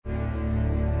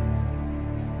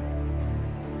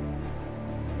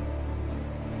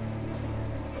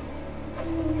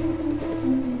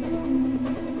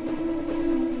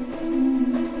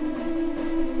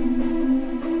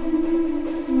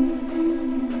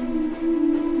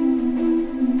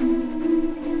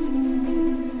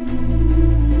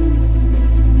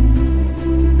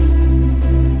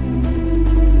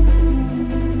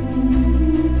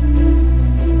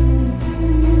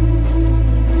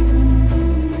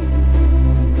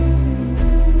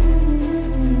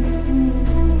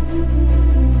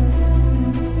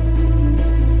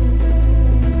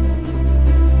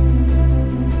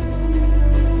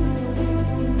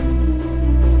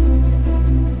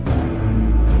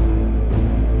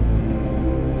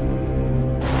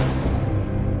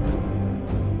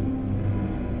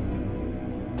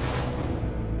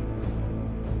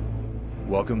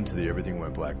Welcome to the Everything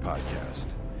Went Black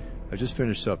podcast. I just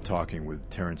finished up talking with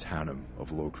Terrence Hannum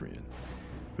of Locrian.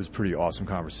 It was a pretty awesome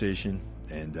conversation,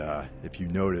 and if you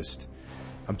noticed,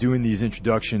 I'm doing these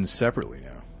introductions separately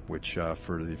now, which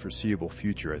for the foreseeable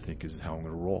future I think is how I'm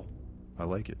going to roll. I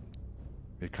like it.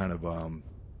 It kind of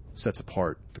sets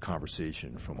apart the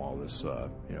conversation from all this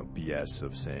BS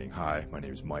of saying, hi, my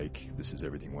name is Mike, this is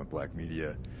Everything Went Black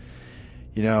Media.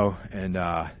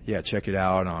 Check it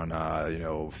out on,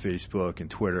 Facebook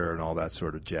and Twitter and all that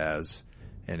sort of jazz.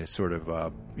 And it sort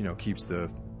of, keeps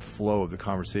the flow of the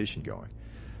conversation going.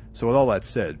 So with all that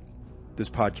said, this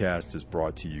podcast is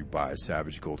brought to you by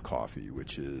Savage Gold Coffee,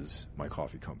 which is my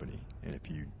coffee company. And if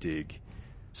you dig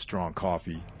strong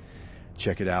coffee,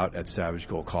 check it out at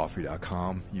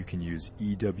savagegoldcoffee.com. You can use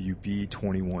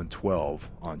EWB2112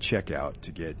 on checkout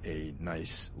to get a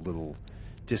nice little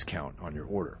discount on your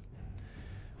order.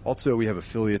 Also, we have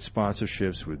affiliate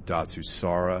sponsorships with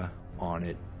Datsusara,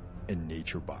 Onnit, and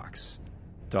NatureBox.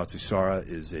 Datsusara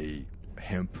is a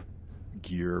hemp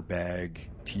gear bag,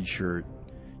 t-shirt,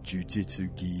 jujitsu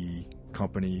gi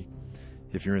company.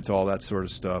 If you're into all that sort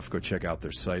of stuff, go check out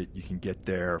their site. You can get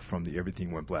there from the Everything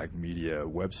Went Black Media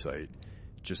website.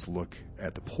 Just look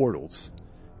at the portals,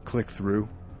 click through,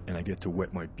 and I get to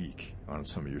wet my beak on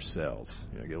some of your sales.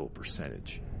 I get a little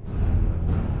percentage.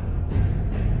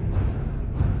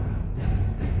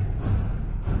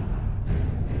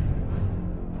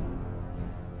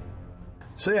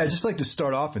 So yeah, I'd just like to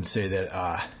start off and say that,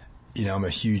 I'm a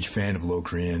huge fan of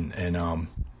Locrian, and I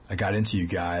got into you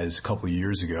guys a couple of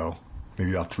years ago,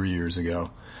 maybe about 3 years ago.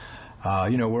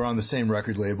 We're on the same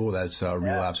record label, that's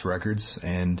Relapse Records,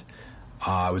 and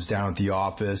I was down at the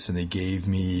office, and they gave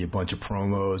me a bunch of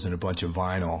promos and a bunch of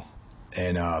vinyl,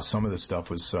 and some of the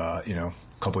stuff was, a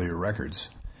couple of your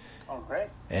records. Oh, great.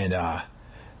 And I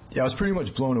was pretty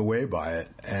much blown away by it,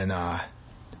 and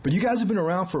but you guys have been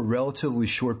around for a relatively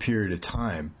short period of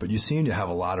time, but you seem to have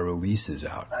a lot of releases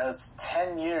out. It's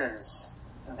 10 years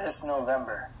this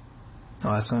November.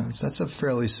 Oh, that's a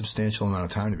fairly substantial amount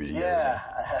of time to be together. Yeah.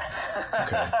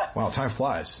 Okay. Wow, time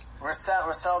flies. We're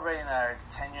celebrating our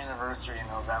 10-year anniversary in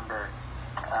November.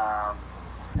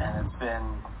 And it's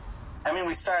been...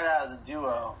 we started out as a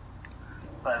duo,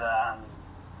 but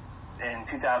in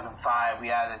 2005 we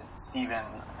added Steven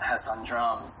Hess on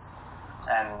drums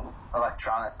and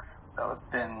electronics, so it's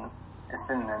been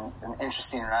an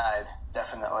interesting ride,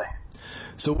 definitely.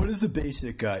 So what is the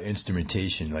basic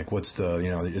instrumentation? Like, what's the,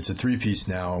 it's a three-piece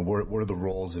now. What are the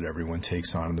roles that everyone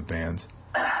takes on in the band?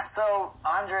 So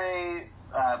Andre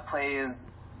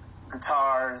plays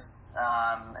guitars,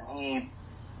 and he,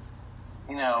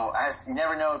 you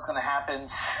never know what's going to happen.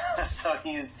 So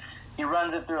he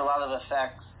runs it through a lot of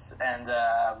effects, and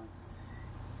a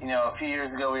few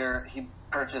years ago he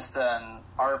purchased an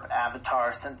ARP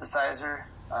Avatar synthesizer,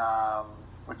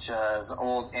 which is an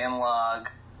old analog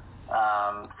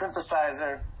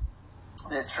synthesizer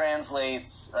that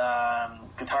translates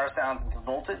guitar sounds into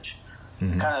voltage,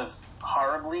 kind of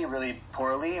horribly, really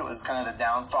poorly. It was kind of the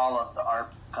downfall of the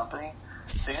ARP company.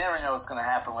 So you never know what's going to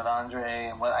happen with Andre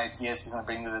and what ideas he's going to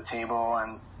bring to the table.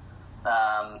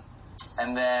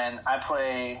 And then I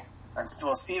play,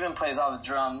 Steven plays all the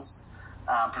drums.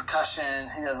 Percussion,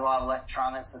 he does a lot of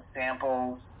electronics with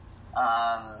samples.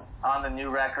 On the new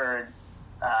record,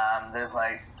 there's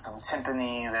like some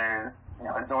timpani, there's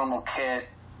his normal kit,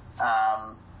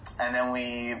 and then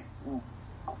we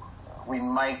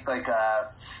mic'd like a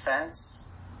fence.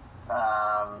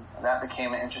 That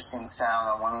became an interesting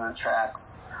sound on one of the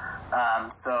tracks. And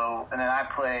then I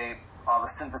play all the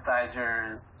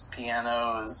synthesizers,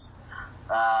 pianos,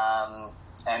 and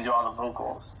do all the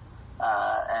vocals.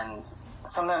 And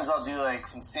sometimes I'll do like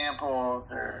some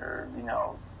samples or,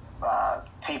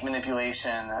 tape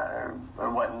manipulation or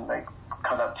what, like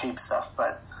cut up tape stuff.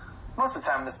 But most of the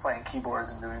time I'm just playing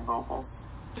keyboards and doing vocals.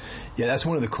 Yeah, that's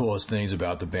one of the coolest things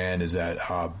about the band is that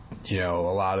you know,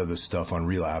 a lot of the stuff on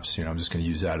Relapse, you know, I'm just going to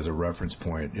use that as a reference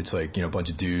point. It's like, you know, a bunch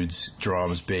of dudes,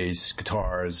 drums, bass,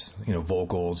 guitars, you know,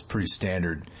 vocals, pretty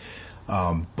standard.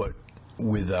 But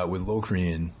with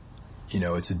Locrian, you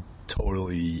know, it's a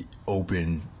totally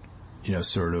open, you know,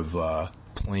 sort of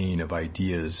plane of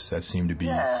ideas that seem to be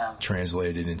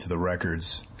translated into the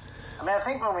records. I mean, I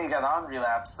think when we got on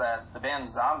Relapse, that the band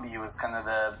Zombie was kind of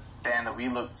the band that we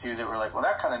looked to that were like, well,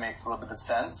 that kind of makes a little bit of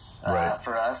sense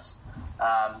for us.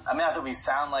 I mean, not that we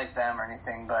sound like them or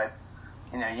anything, but,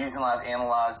 you know, using a lot of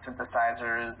analog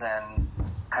synthesizers and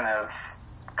kind of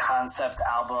concept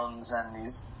albums and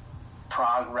these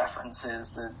prog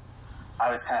references that I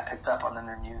always kind of picked up on in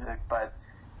their music. But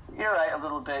you're right, a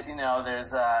little bit, you know,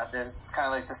 there's kind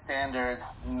of like the standard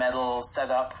metal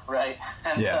setup, right?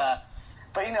 And,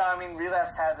 but, you know, I mean,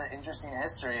 Relapse has an interesting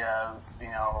history of, you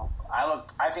know,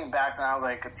 I think back to when I was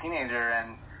like a teenager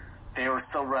and they were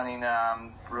still running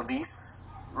Release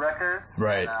records.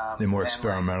 Right. The more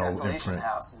experimental like Desolation imprint.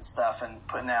 House and stuff, and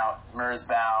putting out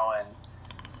Merzbow and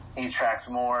 8 Tracks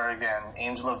Morgue and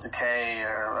Angel of Decay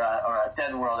or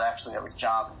Dead World, actually. That was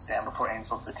Jonathan's band before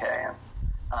Angel of Decay. And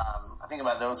I think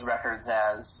about those records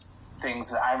as things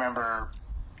that I remember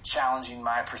challenging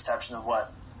my perception of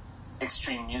what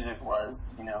extreme music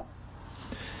was, you know.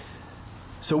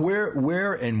 So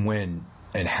where and when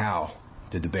and how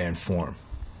did the band form?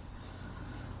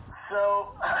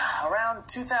 So around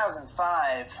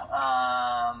 2005,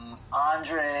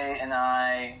 Andre and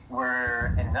I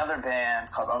were in another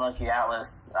band called Unlucky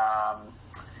Atlas,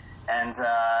 and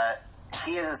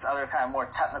he had this other kind of more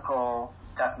technical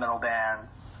death metal band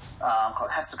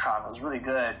called Hexachron. It was really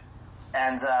good,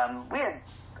 and we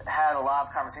had a lot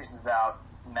of conversations about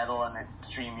metal and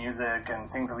extreme music and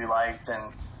things that we liked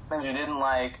and things we didn't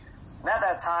like. And at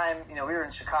that time, you know, we were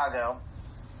in Chicago,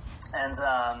 and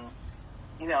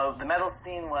you know, the metal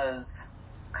scene was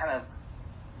kind of,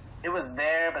 it was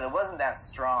there, but it wasn't that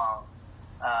strong.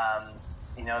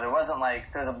 You know, there wasn't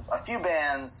like, there's a few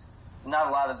bands, not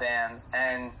a lot of bands,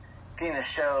 and getting a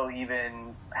show,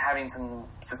 even having some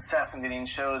success in getting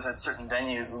shows at certain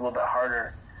venues was a little bit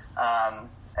harder.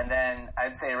 And then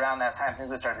I'd say around that time,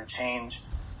 things started to change.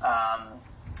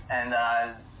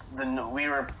 We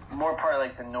were more part of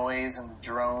like the noise and the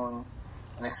drone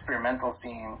and experimental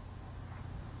scene.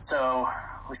 So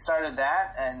we started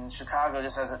that, and Chicago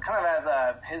just his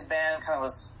band kind of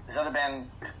was, his other band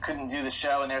couldn't do the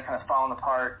show and they were kind of falling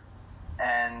apart.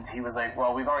 And he was like,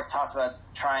 well, we've always talked about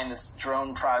trying this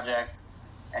drone project.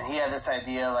 And he had this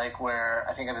idea, like, where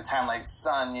I think at the time, like,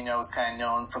 Sun, you know, was kind of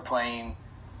known for playing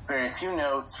very few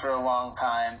notes for a long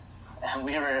time. And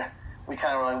we kind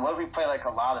of were like, what if we play like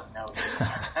a lot of notes?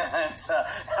 And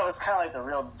that was kind of like the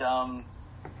real dumb,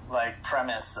 like,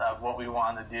 premise of what we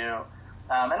wanted to do.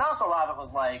 And also a lot of it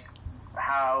was like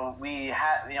how we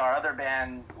had, you know, our other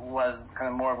band was kind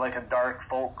of more of like a dark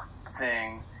folk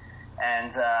thing.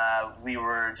 And we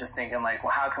were just thinking like,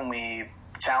 well, how can we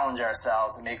challenge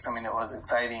ourselves and make something that was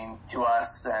exciting to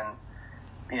us and,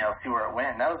 you know, see where it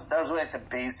went. And that was really like the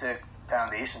basic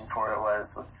foundation for it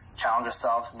was, let's challenge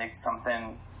ourselves, make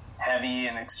something heavy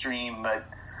and extreme, but,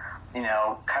 you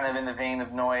know, kind of in the vein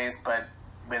of noise. But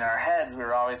in our heads, we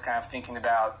were always kind of thinking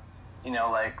about, you know,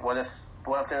 like, what if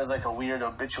there was like a weird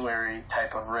obituary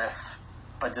type of riff,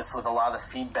 but just with a lot of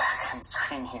feedback and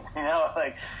screaming, you know,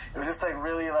 like, it was just like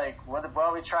really like, why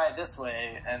don't we try it this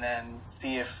way and then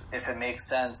see if it makes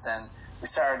sense. And we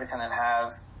started to kind of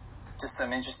have just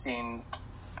some interesting,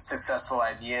 successful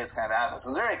ideas kind of out of it. So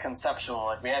it was very conceptual.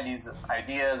 Like, we had these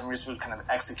ideas and we just would kind of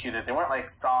execute it. They weren't like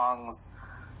songs,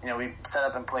 you know, we set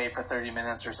up and played for 30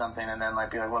 minutes or something and then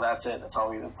like be like, well, that's it. That's all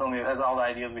the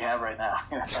ideas we have right now.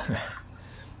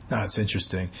 No, it's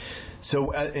interesting.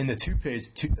 So in the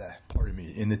two-piece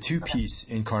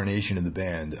incarnation of the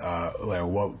band, like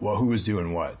who was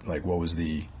doing what? Like, what was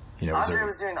the, you know? Andre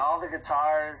was doing all the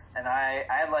guitars, and I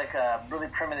had like a really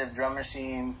primitive drum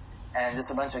machine and just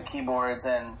a bunch of keyboards,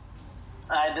 and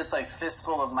I had this like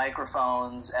fistful of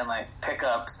microphones and like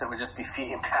pickups that would just be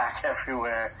feeding back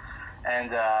everywhere.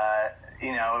 And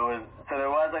you know, there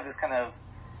was like this kind of,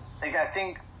 like, I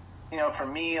think, you know, for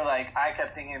me, like, I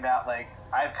kept thinking about, like,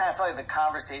 I kind of felt like the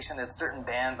conversation that certain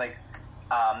bands, like,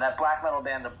 that black metal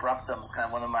band Abruptum is kind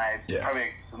of one of my, probably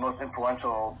the most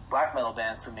influential black metal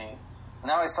band for me. And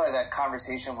I always felt like that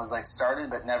conversation was, like, started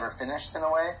but never finished in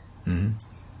a way. Mm-hmm.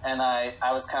 And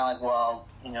I was kind of like, well,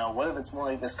 you know, what if it's more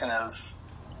like this kind of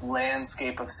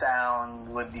landscape of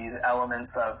sound with these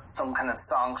elements of some kind of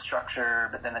song structure,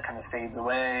 but then it kind of fades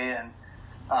away. And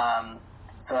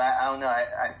so I don't know,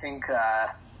 I think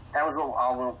that was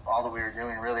all that we were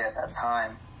doing really at that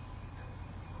time.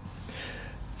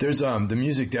 There's the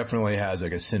music definitely has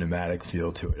like a cinematic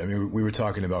feel to it. I mean, we were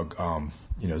talking about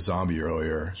Zombie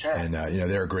earlier, sure. And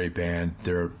they're a great band.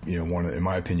 They're in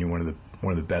my opinion, one of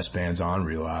the best bands on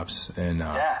Relapse, and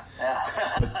yeah.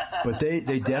 but they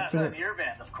definitely that's your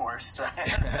band, of course,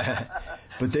 right?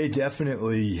 But they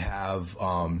definitely have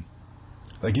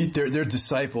they're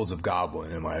disciples of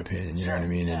Goblin, in my opinion. You know what I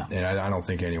mean? Yeah. And I don't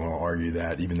think anyone will argue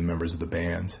that, even the members of the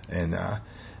band. And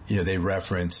they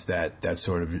reference that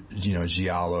sort of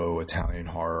giallo Italian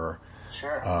horror.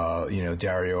 Sure.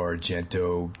 Dario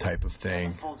Argento type of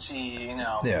thing. Fulci,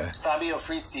 Yeah. Fabio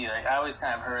Frizzi. Like, I always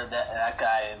kind of heard that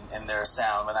guy in their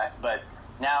sound, but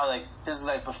now, like, this is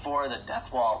like before the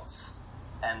Death Waltz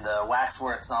and the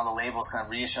Waxworks and all the labels kind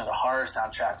of reissuing the horror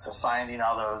soundtracks. So finding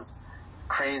all those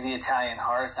crazy Italian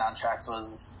horror soundtracks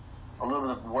was a little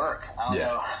bit of work. I don't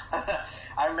know.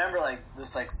 I remember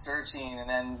just searching, and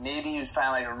then maybe you'd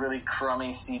find like a really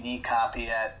crummy CD copy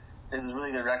at there's this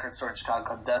really good record store in Chicago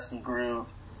called Dusty Groove,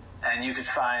 and you could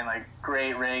find like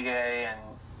great reggae and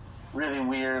really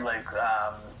weird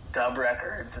dub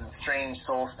records and strange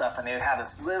soul stuff, and they would have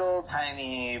this little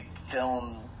tiny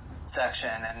film section,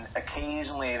 and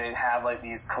occasionally they'd have like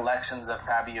these collections of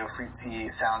Fabio Frizzi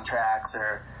soundtracks,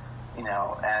 or and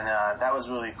that was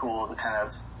really cool to kind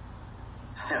of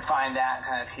find that,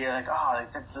 kind of hear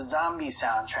that's the Zombie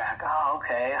soundtrack. Oh,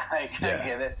 okay, I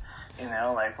get it. When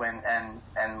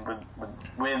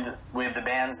with the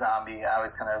band Zombie, I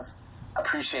always kind of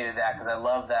appreciated that, because I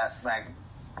love that. When I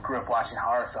grew up watching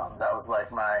horror films, that was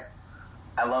like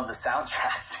I love the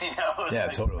soundtracks. It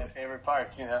was totally my favorite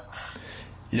parts.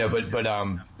 But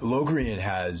Logrian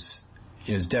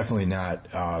is definitely not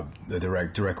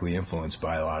directly influenced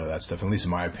by a lot of that stuff, at least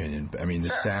in my opinion. I mean, the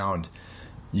sound,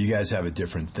 you guys have a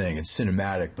different thing. It's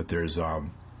cinematic, but there's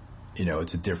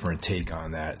it's a different take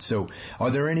on that. So, are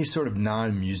there any sort of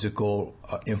non-musical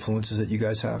influences that you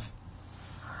guys have?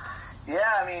 Yeah,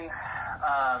 I mean,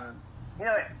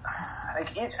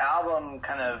 like each album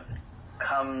kind of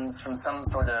comes from some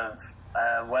sort of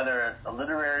whether a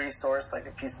literary source, like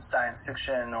a piece of science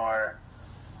fiction, or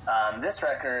this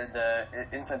record, the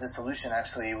Infinite Dissolution,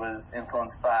 actually was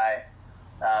influenced by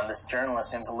this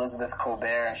journalist named Elizabeth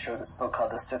Colbert, and she wrote this book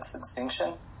called The Sixth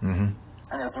Extinction. Mm-hmm.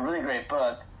 And it's a really great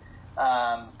book.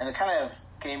 And it kind of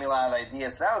gave me a lot of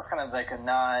ideas. So that was kind of like a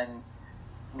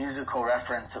non-musical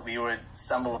reference that we would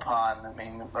stumble upon. I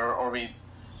mean, or we'd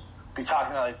be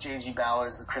talking about like J.G.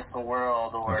 Ballard's The Crystal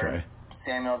World, or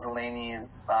Samuel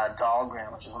Delaney's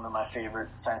Dahlgren, which is one of my favorite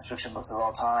science fiction books of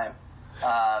all time.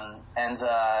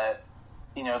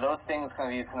 Those things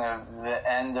kind of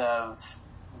the end of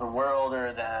the world,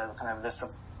 or the kind of this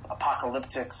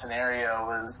apocalyptic scenario,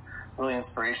 was really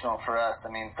inspirational for us.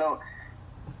 I mean, so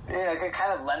it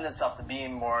kind of lends itself to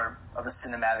being more of a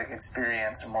cinematic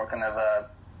experience, or more kind of a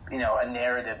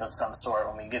narrative of some sort.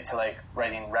 When we get to like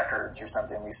writing records or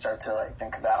something, we start to like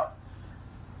think about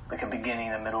like a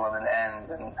beginning, a middle, and an end,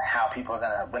 and how people are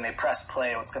gonna, when they press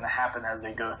play, what's gonna happen as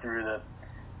they go through the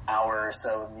hour or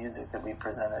so of music that we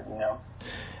presented.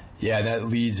 Yeah, that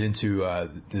leads into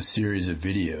the series of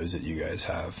videos that you guys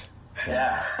have. And,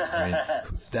 I mean,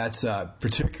 that's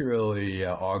particularly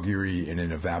Augury in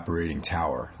an Evaporating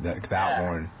Tower. That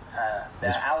one.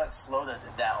 Alex Sloda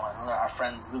did that one. One of our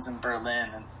friends lives in Berlin,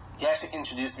 and he actually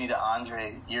introduced me to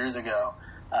Andre years ago.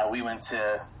 We went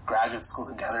to graduate school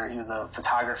together. He was a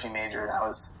photography major, and I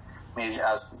was getting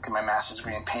my master's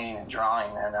degree in painting and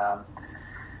drawing. And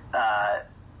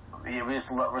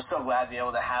we're so glad to be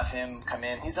able to have him come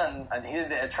in. He did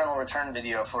the Eternal Return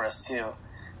video for us too,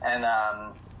 and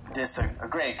just a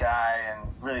great guy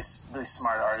and really really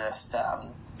smart artist.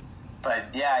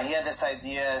 But yeah, he had this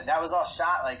idea that was all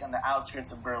shot like on the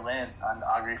outskirts of Berlin on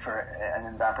Augury for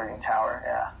an Evaporating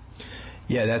Tower.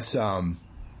 Yeah, that's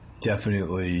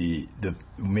definitely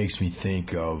makes me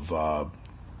think of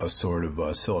a sort of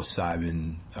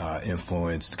psilocybin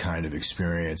influenced kind of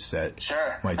experience that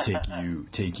might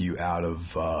take you out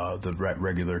of the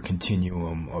regular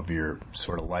continuum of your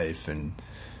sort of life, and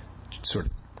sort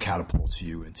of catapults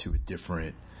you into a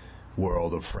different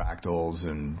world of fractals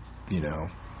and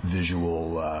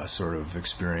visual sort of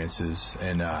experiences.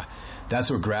 And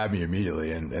that's what grabbed me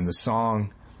immediately. And the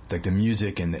song, like the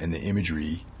music and the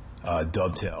imagery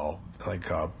dovetail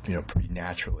pretty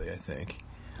naturally, I think.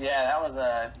 Yeah,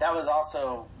 that was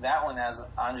also that one, as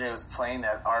Andre was playing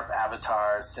that ARP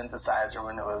Avatar synthesizer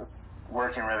when it was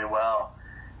working really well,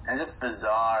 and just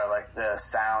bizarre, like the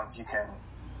sounds you can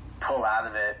pull out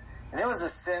of it. And it was a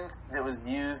synth that was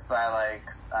used by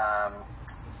like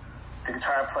the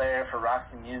guitar player for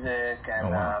Roxy Music,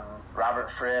 and Robert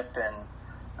Fripp and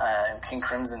King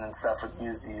Crimson and stuff would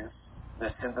use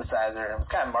this synthesizer. It was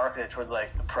kind of marketed towards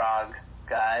like the prog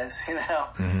guys, you know.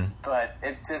 Mm-hmm. But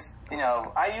it just, you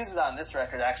know, I use it on this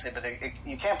record actually, but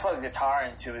you can't plug a guitar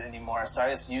into it anymore. So I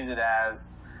just use it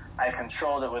as I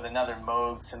controlled it with another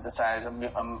Moog synthesizer,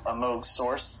 a Moog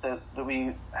Source that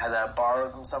we had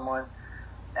borrowed from someone.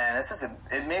 And it's just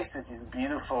it makes these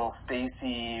beautiful,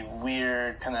 spacey,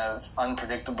 weird, kind of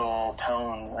unpredictable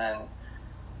tones, and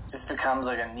just becomes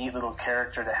like a neat little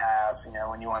character to have, you know,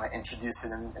 when you want to introduce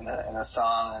it in a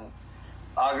song. And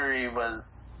Augury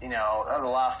was, you know, that was a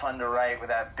lot of fun to write with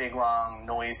that big, long,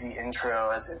 noisy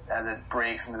intro as it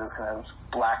breaks into this kind of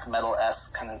black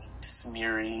metal-esque kind of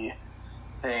smeary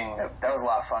thing. That was a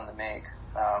lot of fun to make,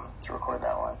 to record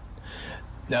that one.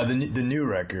 Now the new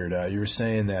record, you were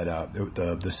saying that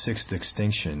the Sixth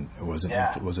Extinction was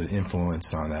an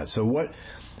influence on that. So what,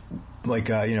 like,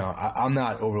 you know, I'm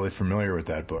not overly familiar with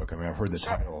that book. I mean, I've heard the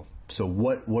title. So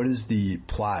what is the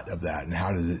plot of that, and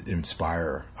how does it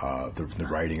inspire the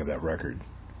writing of that record?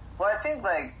 Well, I think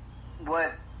like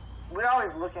we're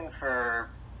always looking for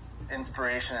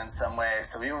inspiration in some way.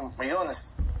 So we go in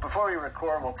this before we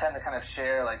record. We'll tend to kind of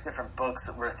share like different books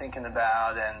that we're thinking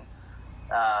about,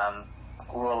 and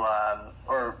we'll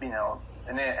or you know,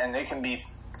 and they can be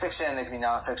fiction, they can be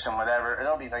nonfiction, whatever.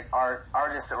 It'll be like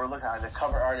artists that we're looking at. Like the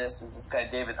cover artist is this guy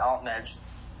David Altmage,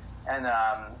 and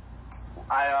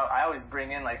I always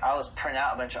bring in like I always print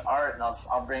out a bunch of art, and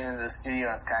I'll bring it into the studio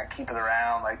and just kind of keep it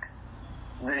around, like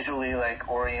visually like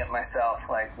orient myself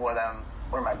like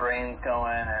where my brain's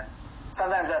going. And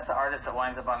sometimes that's the artist that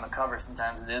winds up on the cover,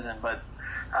 sometimes it isn't, but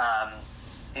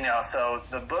you know, so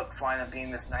the books wind up being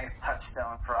this nice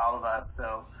touchstone for all of us.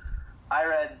 So I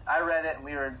read it,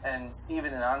 and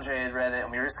Steven and Andre had read it,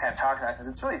 and we were just kind of talking about it because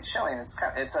it's really chilling.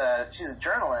 She's a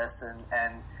journalist,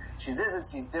 and she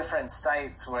visits these different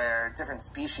sites where different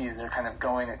species are kind of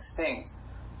going extinct.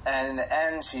 And in the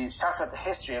end, she talks about the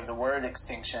history of the word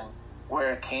extinction,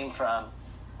 where it came from,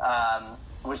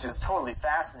 which is totally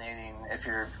fascinating if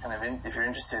you're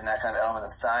interested in that kind of element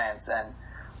of science. And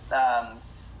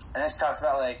then she talks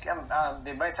about like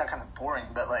it might sound kind of boring,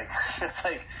 but like it's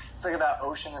like about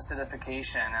ocean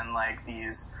acidification, and like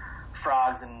these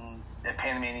frogs in the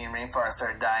Panamanian rainforest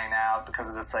are dying out because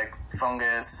of this like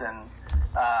fungus, and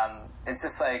it's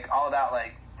just like all about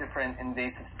like different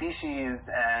invasive species,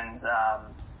 and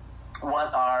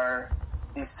what are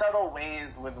these subtle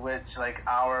ways with which like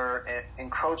our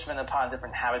encroachment upon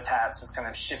different habitats is kind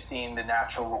of shifting the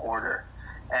natural order.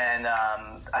 And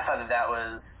I thought that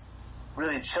was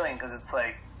really chilling because it's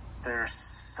like they're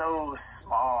so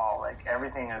small, like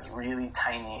everything is really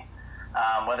tiny,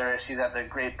 whether she's at the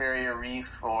Great Barrier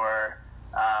Reef or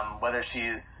whether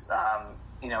she's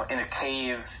you know, in a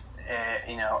cave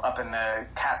you know, up in the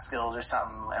Catskills or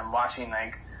something, and watching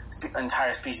like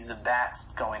entire species of bats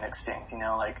going extinct, you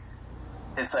know, like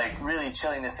it's like really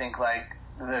chilling to think like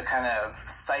the kind of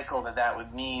cycle that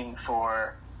would mean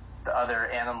for the other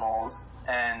animals.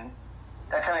 And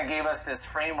that kind of gave us this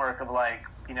framework of like,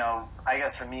 you know, I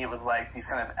guess for me it was like these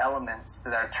kind of elements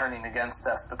that are turning against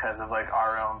us because of like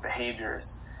our own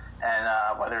behaviors,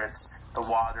 and whether it's the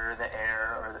water, the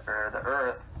air, or the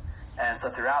earth. And so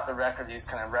throughout the record, these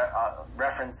kind of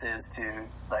references to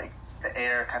like the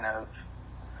air kind of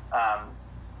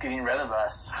getting rid of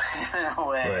us in a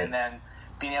way, right. And then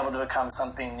being able to become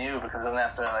something new because it doesn't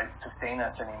have to like sustain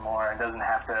us anymore. It doesn't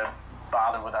have to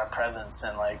bother with our presence,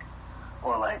 and like,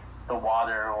 or like the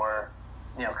water, or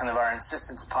you know, kind of our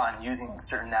insistence upon using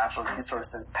certain natural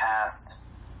resources past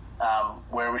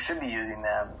where we should be using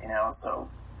them, you know. So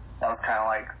that was kind of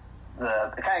like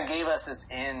it kind of gave us this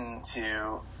in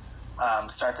to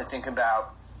start to think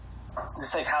about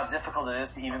just like how difficult it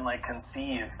is to even like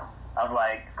conceive of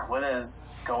like what does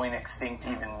going extinct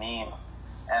even mean.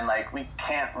 And like we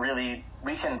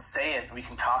can say it, we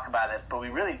can talk about it, but we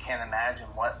really can't imagine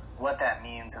what that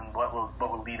means and what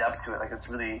will lead up to it. Like it's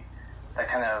really that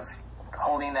kind of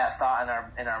holding that thought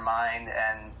in our mind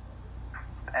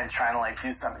and trying to like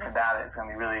do something about it.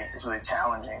 It's really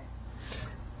challenging.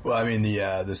 Well, I mean,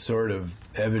 the sort of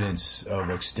evidence of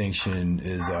extinction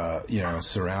is, you know,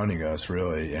 surrounding us,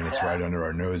 really, and it's right under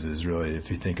our noses, really.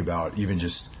 If you think about even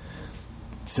just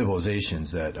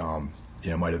civilizations that, you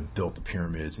know, might have built the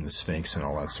pyramids and the Sphinx and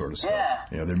all that sort of stuff. Yeah.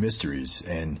 You know, they're mysteries,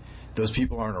 and those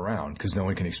people aren't around because no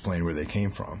one can explain where they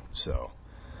came from. So.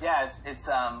 Yeah, it's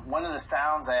one of the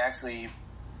sounds I actually,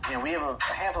 you know, we have a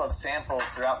handful of samples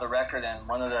throughout the record, and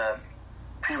one of the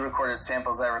pre-recorded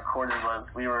samples I recorded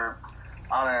was we were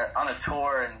on a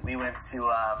tour, and we went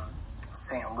to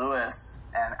St. Louis,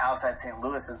 and outside St.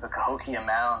 Louis is the Cahokia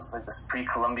Mounds, like this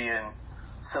pre-Columbian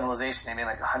civilization. They made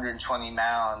like 120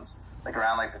 mounds, like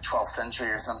around like the 12th century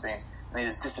or something, and they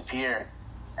just disappeared.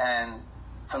 And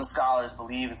some scholars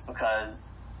believe it's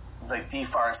because like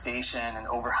deforestation and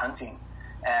overhunting.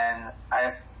 And I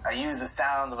use the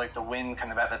sound of like the wind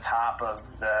kind of at the top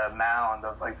of the mound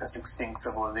of like this extinct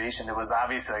civilization. It was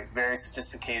obviously like very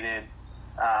sophisticated.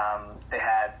 They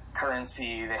had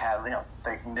currency. They had, you know,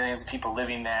 like millions of people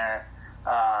living there.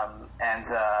 And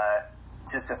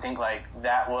just to think like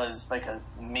that was like a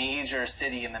major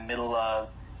city in the middle of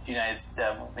the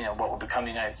you know, what would become the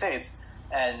United States,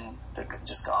 and they're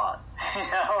just gone, you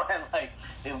know, and like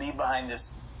they leave behind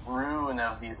this ruin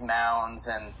of these mounds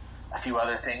and a few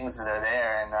other things that are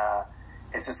there, and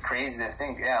it's just crazy to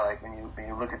think, yeah, like when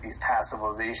you look at these past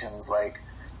civilizations, like,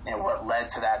 you know, what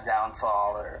led to that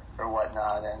downfall or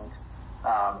whatnot,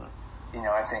 and you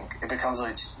know, I think it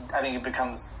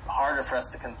becomes harder for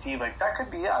us to conceive like that could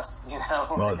be us, you know,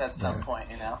 well, like at some point,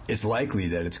 you know. It's likely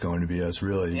that it's going to be us,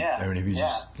 really. Yeah. I mean, if you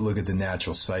just look at the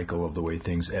natural cycle of the way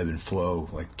things ebb and flow,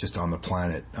 like just on the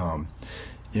planet,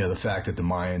 you know, the fact that the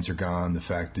Mayans are gone, the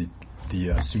fact that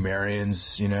the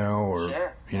Sumerians, you know, or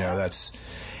sure. you know, that's,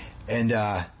 and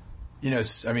you know,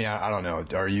 I mean, I don't know.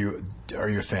 Are you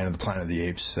a fan of the Planet of the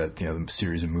Apes? That, you know, the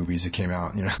series of movies that came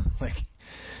out, you know, like.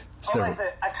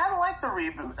 I kind of like the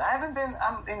reboot. I haven't been,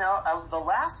 you know, the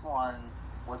last one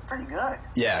was pretty good.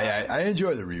 Yeah, I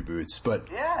enjoy the reboots, but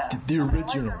yeah, the original, I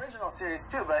like the original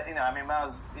series too. But you know, I mean,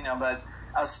 but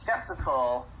I was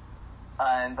skeptical.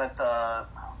 But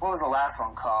what was the last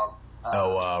one called?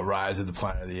 Rise of the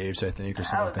Planet of the Apes, I think, or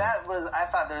something like that. I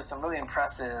thought there was some really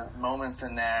impressive moments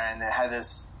in there, and it had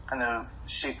this kind of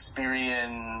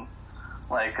Shakespearean,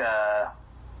 like,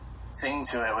 thing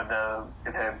to it with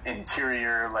the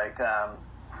interior, like,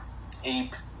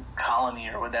 ape colony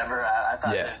or whatever. I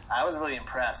thought that I was really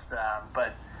impressed.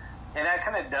 And that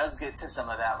kind of does get to some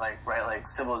of that, like, right, like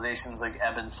civilizations, like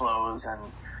ebb and flows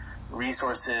and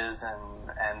resources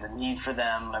and the need for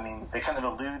them. I mean, they kind of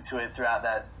allude to it throughout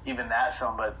even that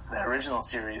film, but the original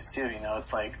series too, you know,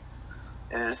 it's like,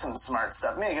 there's some smart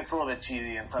stuff. I mean, it gets a little bit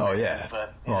cheesy in some ways,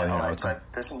 but, but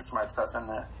there's some smart stuff in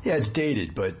there. Yeah, it's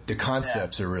dated, but the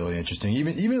concepts are really interesting.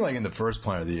 Even like in the first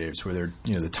Planet of the Apes, where they're,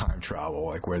 you know, the time travel,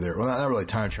 like where they're, well, not really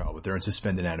time travel, but they're in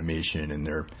suspended animation and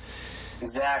they're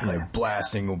exactly, you know,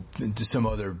 blasting into some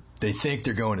other, they think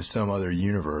they're going to some other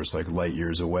universe, like light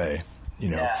years away, you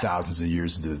know, thousands of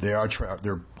years into,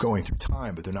 they're going through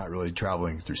time, but they're not really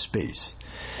traveling through space.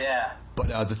 Yeah.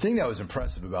 But the thing that was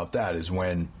impressive about that is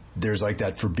when there's like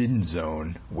that forbidden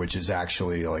zone, which is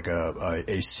actually like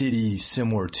a city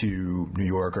similar to New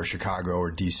York or Chicago or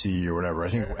DC or whatever. I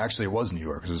think actually it was New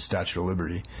York because it was Statue of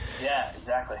Liberty. Yeah,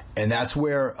 exactly. And that's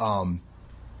where,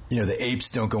 you know, the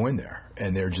apes don't go in there.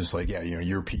 And they're just like, yeah, you know,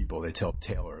 your people, they tell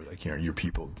Taylor, like, you know, your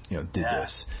people, you know, did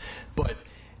this. But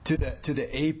to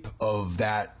the ape of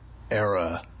that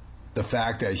era, the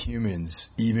fact that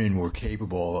humans even were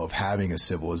capable of having a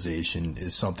civilization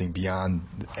is something beyond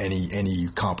any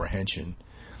comprehension.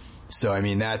 So, I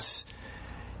mean, that's,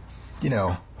 you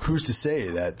know, who's to say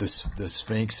that the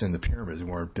Sphinx and the pyramids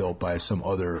weren't built by some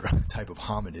other type of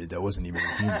hominid that wasn't even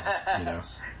a human, you know?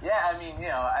 Yeah, I mean, you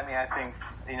know, I think,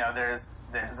 you know, there's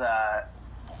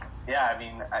I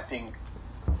mean, I think,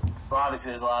 well,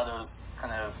 obviously there's a lot of those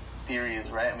kind of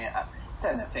theories, right? I mean, I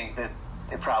tend to think that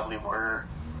they probably were,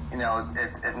 you know,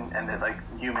 and that,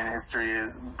 like, human history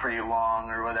is pretty long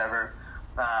or whatever.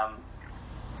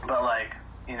 But, like,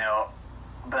 you know,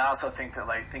 but I also think that,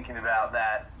 like, thinking about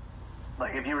that,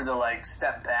 like, if you were to, like,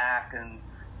 step back and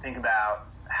think about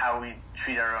how we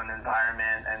treat our own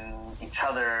environment and each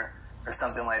other or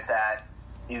something like that,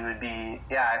 you would be,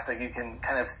 it's like you can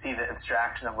kind of see the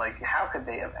abstraction of, like, how could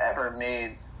they have ever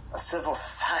made a civil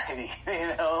society,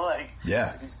 you know, like,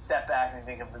 if you step back and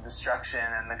think of the destruction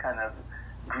and the kind of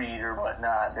greed or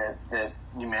whatnot that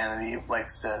humanity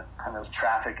likes to kind of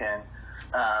traffic in,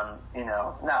 you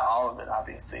know, not all of it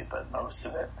obviously, but most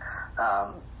of it.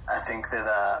 I think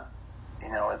that,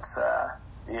 you know, it's,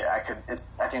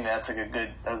 I think that's like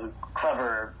that was a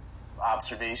clever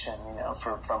observation, you know,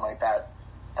 from like that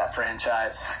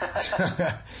franchise.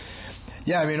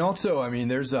 Yeah, I mean, also, I mean,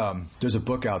 there's a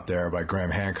book out there by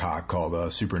Graham Hancock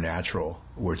called Supernatural,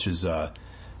 which is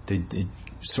it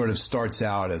sort of starts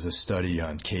out as a study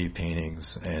on cave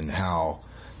paintings and how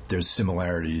there's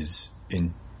similarities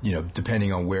in, you know,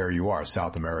 depending on where you are,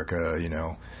 South America, you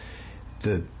know,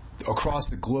 across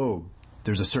the globe,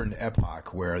 there's a certain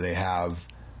epoch where they have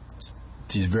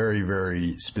these very,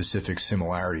 very specific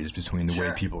similarities between the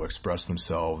way people express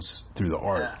themselves through the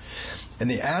art. Yeah. And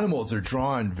the animals are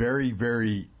drawn very,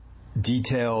 very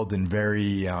detailed and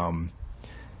very, you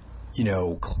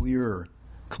know,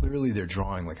 clearly they're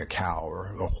drawing like a cow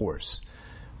or a horse.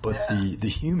 but the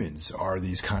humans are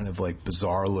these kind of like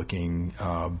bizarre looking,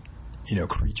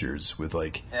 creatures with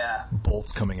like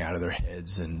bolts coming out of their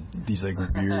heads and these like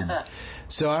weird.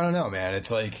 So I don't know, man.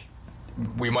 It's like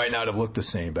we might not have looked the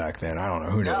same back then. I don't know.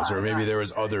 Who knows? Or maybe there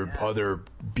was other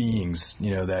beings,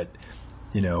 that,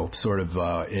 sort of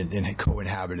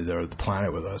co-inhabited the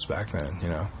planet with us back then.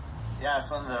 Yeah,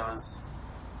 it's one of those.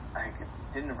 Like,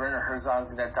 didn't Werner Herzog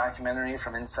do that documentary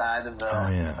from inside of the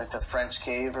like the French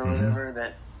cave or whatever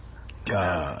that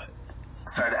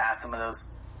started to ask some of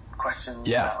those questions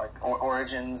about like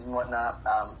origins and whatnot.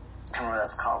 I can't remember what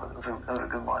that's called, but it was a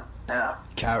good one. Yeah,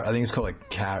 I think it's called like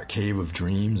Cave of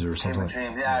Dreams or something. Cave of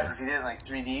Dreams, because he did it in like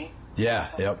 3D. Yeah,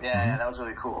 yep. Yeah, that was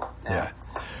really cool. Yeah.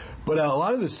 But a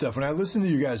lot of this stuff, when I listen to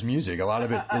you guys' music, a lot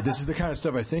of it, this is the kind of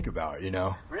stuff I think about,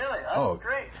 Really? That's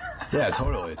great. Yeah,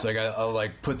 totally. It's like I'll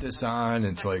like put this on, and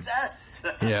it's like,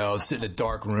 I'll sit in a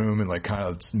dark room and like kind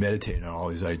of meditate on all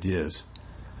these ideas.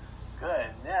 Good.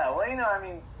 Yeah. Well,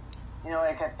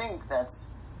 like I think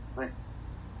that's like,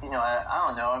 I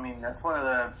don't know. I mean, that's one of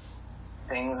the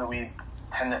things that we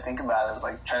tend to think about is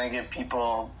like trying to give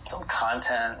people some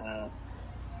content, and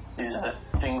these are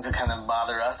the things that kind of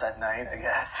bother us at night, I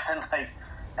guess. And I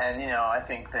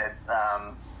think that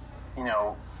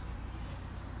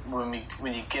when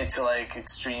you get to like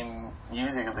extreme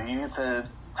music, it's like you get to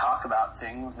talk about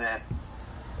things that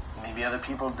maybe other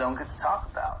people don't get to talk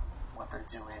about what they're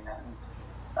doing, and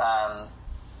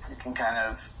you can kind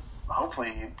of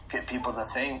hopefully get people to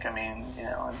think. I mean,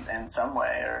 in some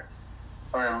way,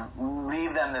 or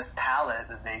leave them this palette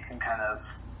that they can kind of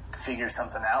figure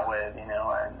something out with, and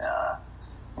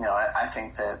I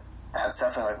think that's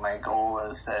definitely like my goal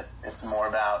is that it's more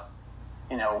about,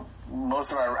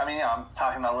 most of I'm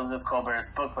talking about Elizabeth Colbert's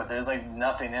book, but there's like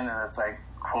nothing in it that's like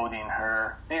quoting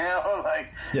her,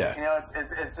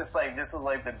 it's just like, this was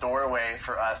like the doorway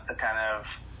for us to kind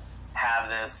of have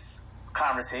this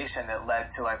conversation that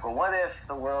led to like, well, what if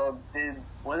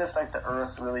like the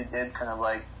earth really did kind of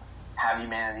like have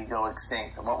humanity go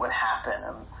extinct, and what would happen,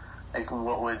 and like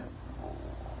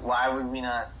why would we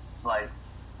not like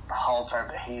halt our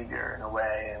behavior in a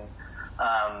way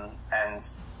and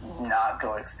not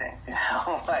go extinct, and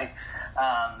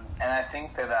I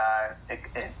think that I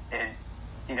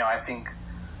think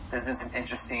there's been some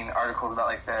interesting articles about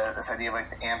like this idea of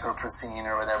like the Anthropocene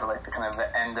or whatever, like the kind of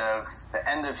the end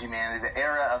of humanity, the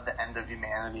era of the end of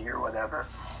humanity or whatever,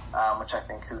 which I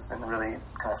think has been really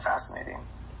kind of fascinating.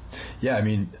 Yeah, I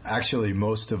mean, actually,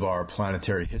 most of our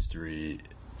planetary history,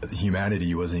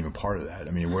 humanity wasn't even part of that.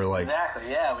 I mean, we're like... Exactly,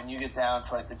 yeah. When you get down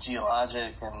to, like, the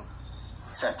geologic and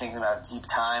you start thinking about deep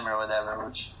time or whatever,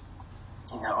 which,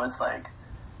 it's like,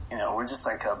 we're just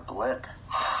like a blip.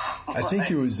 I think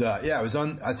it was,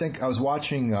 I think I was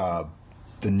watching the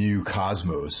new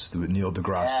Cosmos with Neil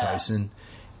deGrasse Tyson,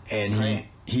 and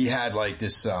he had, like,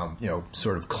 this,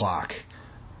 sort of clock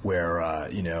where,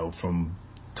 from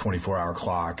 24-hour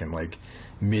clock, and like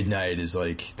midnight is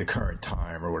like the current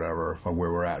time or whatever, or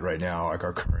where we're at right now, like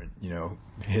our current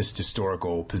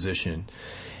historical position,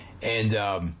 and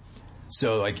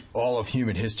so like all of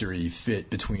human history fit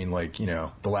between like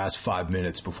the last 5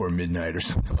 minutes before midnight or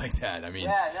something like that. I mean,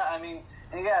 and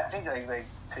you gotta think like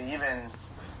to even and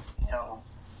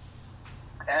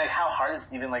like how hard is it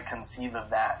to even like conceive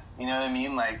of that, you know what I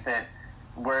mean, like that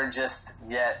we're just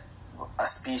yet a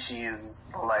species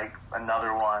like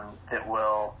another one that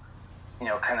will,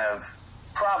 kind of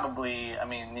probably,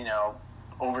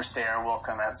 overstay our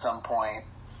welcome at some point,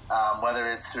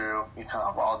 whether it's through kind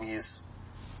of all these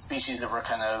species that we're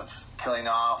kind of killing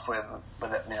off with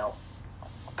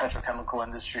petrochemical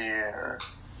industry, or,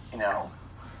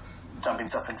 dumping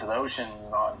stuff into the ocean,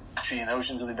 treating the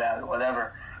oceans really bad or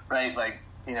whatever, right? Like,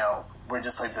 we're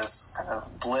just like this kind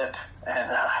of blip,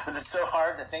 and but it's so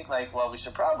hard to think like, well, we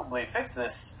should probably fix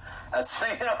this. That's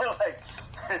like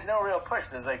there's no real push.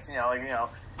 There's like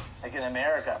like in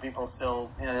America, people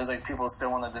still there's like people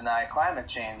still want to deny climate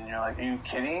change, and you're like, are you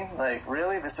kidding? Like,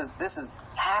 really? This is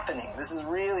happening. This is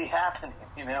really happening.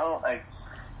 Like,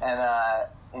 and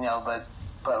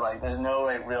but like there's no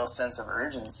like real sense of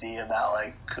urgency about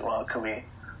like, well, could we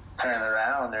turn it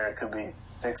around, or could we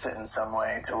fix it in some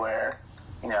way to where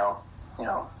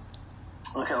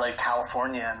look at like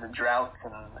California and the droughts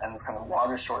and this kind of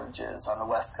water shortages on the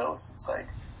West Coast. It's like,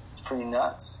 it's pretty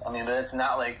nuts. I mean, but it's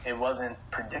not like it wasn't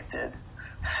predicted.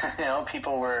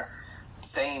 People were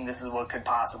saying this is what could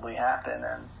possibly happen,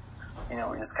 and we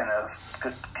just kind of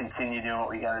continue doing what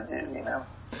we got to do.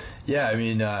 Yeah, I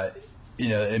mean,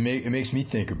 it makes me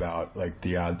think about like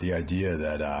the idea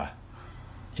that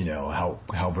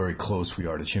how very close we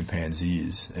are to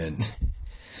chimpanzees, and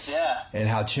yeah. And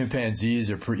how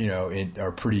chimpanzees are,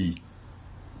 are pretty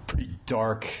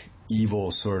dark,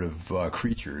 evil sort of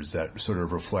creatures that sort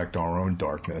of reflect our own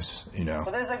darkness,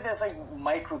 But there's like this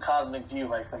microcosmic view,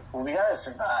 well, we gotta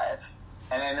survive.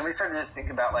 And then we started to just think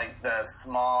about the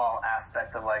small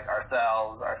aspect of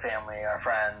ourselves, our family, our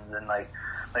friends, and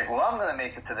well, I'm gonna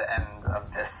make it to the end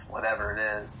of this, whatever it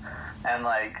is. And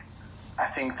I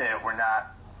think that we're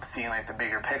not seeing the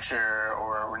bigger picture,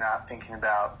 or we're not thinking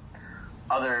about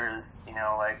others,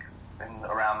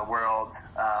 around the world.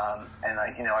 And I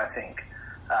think,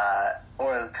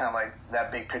 or kind of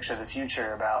that big picture of the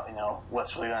future about,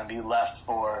 what's really going to be left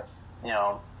for,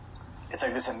 it's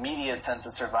this immediate sense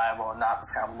of survival and not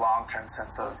this kind of long-term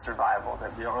sense of survival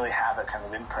that we don't really have it kind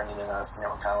of imprinted in us. We're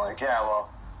kind of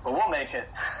but we'll make it.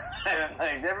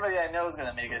 Everybody I know is going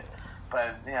to make it.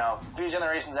 But, 3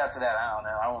 generations after that, I don't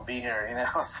know. I won't be here,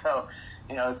 So,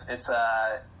 it's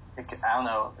I don't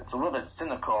know. It's a little bit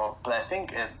cynical, but I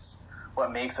think it's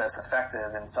what makes us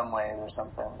effective in some ways or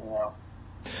something,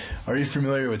 Are you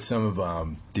familiar with some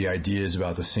of the ideas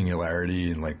about the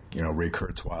singularity and Ray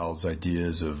Kurzweil's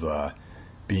ideas of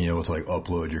being able to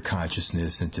upload your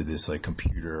consciousness into this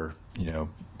computer, program?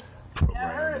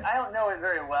 Yeah, I don't know it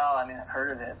very well. I mean, I've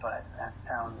heard of it, but that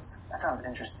sounds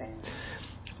interesting.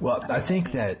 Well, I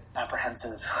think that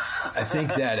apprehensive. I think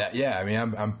that yeah. I mean,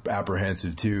 I'm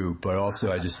apprehensive too, but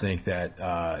also I just think that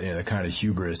the kind of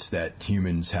hubris that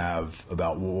humans have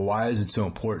about why is it so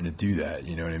important to do that?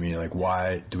 You know what I mean?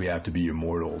 Why do we have to be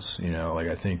immortals?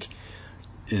 I think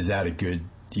is that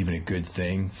even a good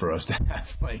thing for us to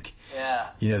have?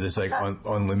 This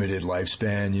unlimited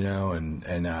lifespan.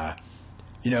 And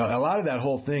a lot of that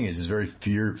whole thing is very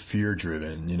fear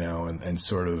driven. And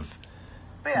sort of.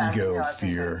 Ego,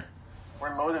 fear.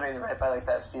 We're motivated, right, by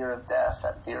that fear of death,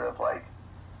 that fear of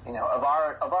of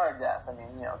our death. I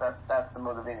mean, that's the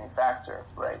motivating factor,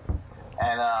 right?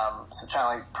 And so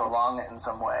trying to prolong it in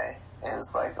some way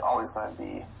is always going to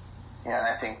be, and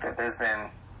I think that there's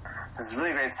been this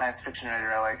really great science fiction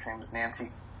writer I like. Her name is Nancy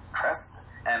Kress,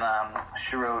 and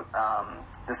she wrote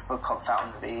this book called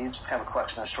Fountain of Age. It's kind of a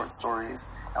collection of short stories,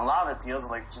 and a lot of it deals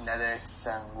with genetics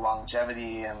and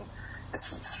longevity, and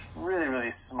it's really,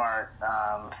 really smart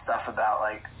stuff about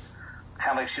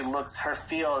her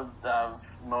field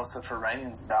of most of her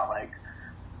writings about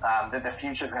that the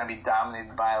future is going to be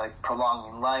dominated by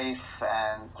prolonging life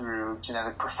and through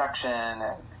genetic perfection,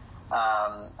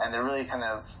 and they're really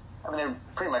they're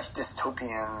pretty much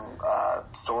dystopian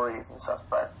stories and stuff.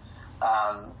 But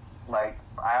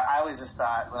I always just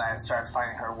thought when I started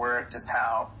finding her work just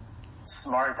how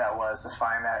smart that was to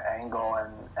find that angle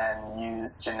and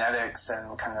use genetics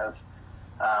and kind of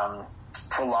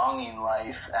prolonging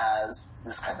life as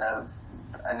this kind of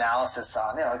analysis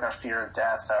on our fear of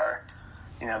death, or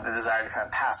the desire to kind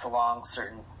of pass along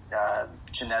certain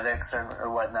genetics or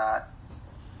whatnot.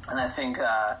 And I think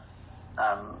that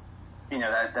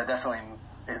definitely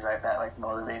is that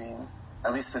motivating,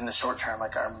 at least in the short term,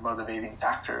 our motivating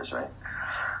factors, right?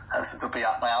 That's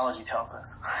what biology tells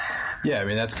us. Yeah, I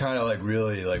mean, that's kind of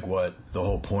really what the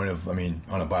whole point of, I mean,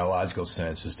 on a biological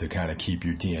sense, is to kind of keep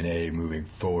your DNA moving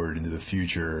forward into the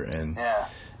future. And,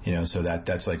 so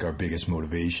that's our biggest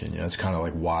motivation. It's kind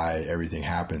of why everything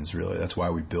happens, really. That's why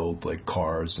we build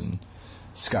cars and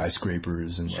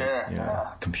skyscrapers and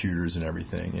computers and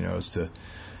everything, is to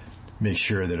make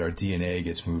sure that our DNA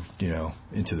gets moved,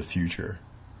 into the future.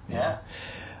 Yeah.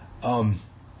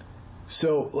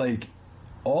 So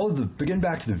getting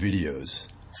back to the videos.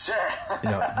 Sure.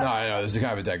 No, I know there's a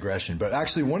kind of a digression, but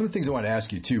actually one of the things I want to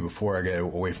ask you too before I get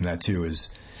away from that too is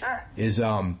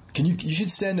you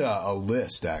should send a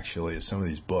list actually of some of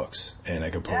these books, and I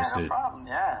could post it. Problem.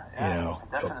 Yeah,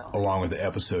 definitely. Along with the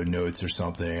episode notes or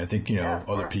something. I think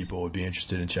other people would be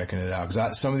interested in checking it out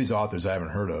because some of these authors I haven't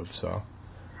heard of. So.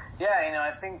 Yeah,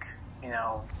 I think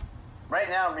right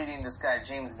now I'm reading this guy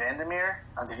James Vandermeer.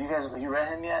 Have you read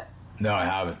him yet? No, I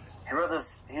haven't. He wrote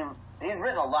this. He's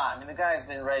written a lot. I mean, the guy's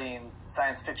been writing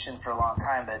science fiction for a long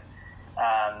time, but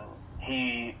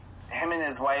him and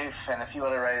his wife and a few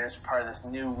other writers are part of this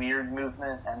new weird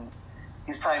movement, and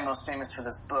he's probably most famous for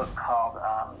this book called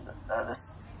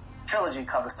this trilogy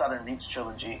called the Southern Beach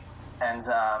Trilogy, and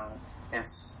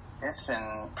it's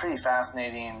been pretty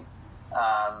fascinating.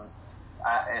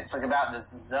 It's about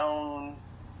this zone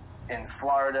in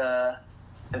Florida.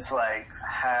 It's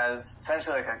has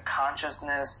essentially a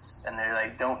consciousness, and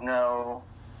they don't know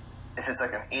if it's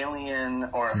an alien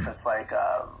or if it's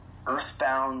a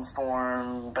earthbound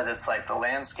form, but it's the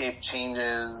landscape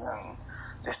changes, and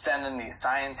they send in these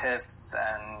scientists,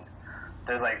 and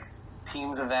there's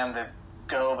teams of them that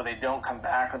go, but they don't come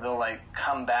back, or they'll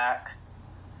come back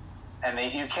and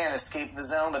you can't escape the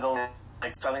zone, but they'll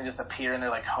like suddenly just appear in their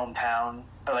like hometown,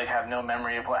 but like have no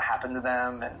memory of what happened to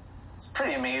them, and it's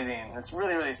pretty amazing. It's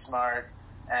really, really smart,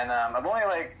 and I'm only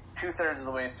like 2/3 of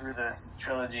the way through this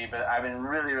trilogy, but I've been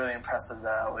really, really impressed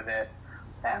with it,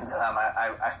 and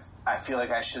I feel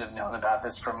like I should have known about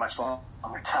this for a much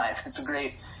longer time. It's a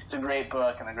great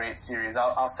book and a great series.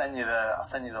 I'll send you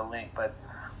the link, but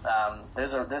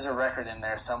there's a record in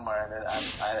there somewhere that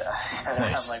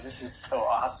Nice. I'm like, this is so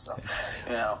awesome,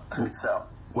 you know. So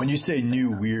When you say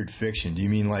new weird fiction, do you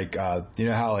mean like you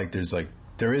know how like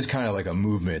there is kind of like a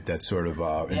movement that's sort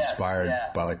of inspired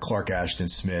by like Clark Ashton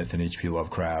Smith and H.P.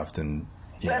 Lovecraft, and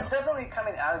that's definitely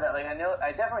coming out of that. Like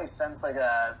I definitely sense like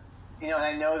and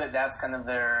I know that's kind of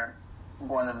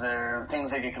one of their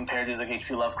things they get compared to is like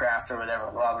H.P. Lovecraft or whatever.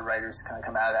 A lot of the writers kind of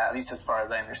come out of that, at least as far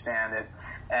as I understand it.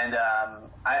 And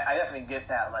I definitely get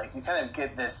that. Like you kind of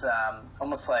get this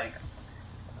almost like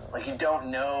you don't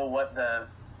know what the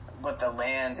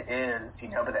land is,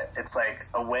 but it's like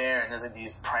aware, and there's like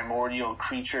these primordial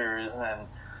creatures,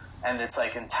 and it's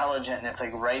like intelligent, and it's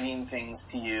like writing things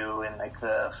to you, and like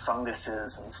the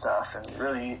funguses and stuff, and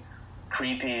really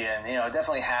creepy, and it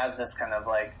definitely has this kind of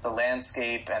like the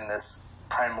landscape and this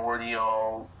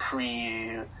primordial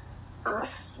pre-earth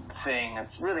thing.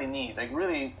 It's really neat, like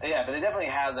really, yeah. But it definitely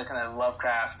has a kind of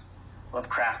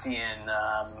Lovecraftian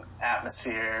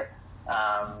atmosphere.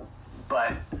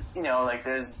 But like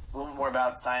there's a little more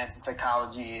about science and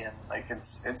psychology, and like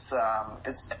it's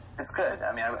good.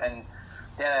 I mean,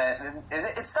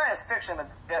 it's science fiction,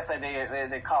 but yes,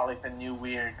 they call it like the new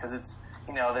weird, because it's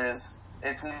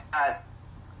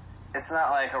it's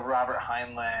not like a Robert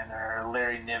Heinlein or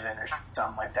Larry Niven or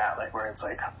something like that, like where it's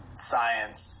like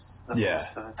science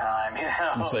most of the time.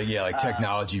 It's like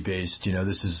technology based.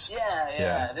 This is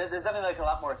There's definitely like a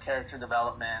lot more character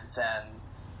development, and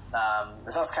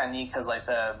it's also kind of neat because like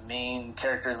the main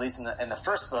characters, at least in the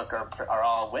first book, are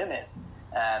all women,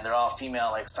 and they're all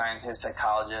female, like scientists,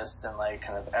 psychologists, and like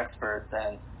kind of experts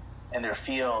and in their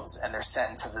fields, and they're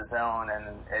sent into the zone, and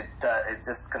it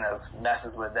just kind of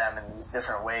messes with them in these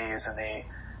different ways, and I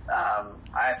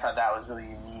just thought that was really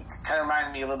unique. Kind of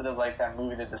reminded me a little bit of like that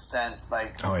movie The Descent,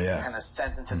 like kind of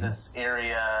sent into this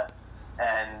area,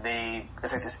 and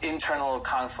it's like this internal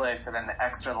conflict and then the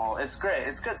external. It's great.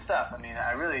 It's good stuff. I mean,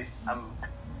 I'm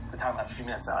talking about for a few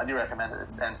minutes now. I do recommend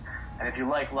it. And if you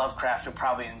like Lovecraft, you'll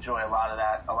probably enjoy a lot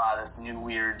of this new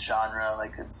weird genre.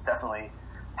 Like it's definitely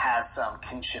has some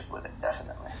kinship with it,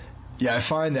 definitely. Yeah, I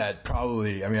find that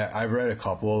probably. I mean, I've read a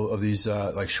couple of these,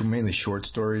 mainly short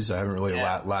stories. I haven't really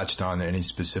latched on to any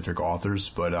specific authors,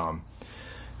 but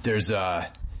there's the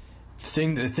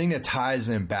thing that ties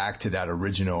them back to that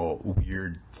original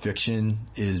weird fiction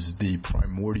is the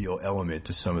primordial element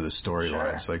to some of the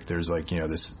storylines. Sure. Like there's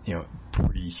this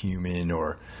pre-human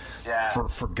or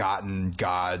forgotten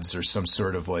gods or some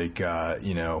sort of like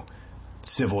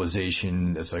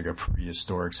civilization that's like a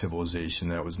prehistoric civilization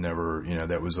that was never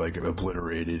that was like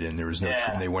obliterated, and there was no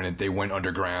and they went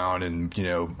underground, and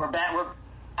we're back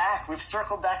we've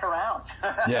circled back around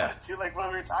to like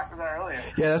what we were talking about earlier.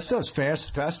 That stuff's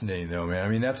fascinating though, man. I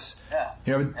mean, that's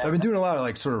I've been doing a lot of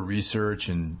like sort of research,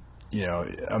 and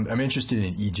I'm interested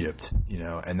in Egypt,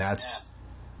 and that's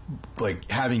like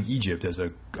having Egypt as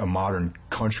a modern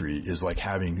country is like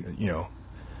having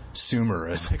Sumer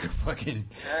as like a fucking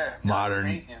modern.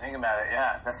 It's crazy to think about it.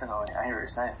 Yeah, definitely. I hear what you're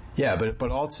saying. Yeah,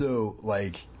 but also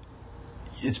like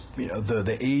it's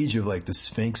the age of like the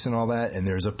Sphinx and all that, and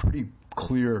there's a pretty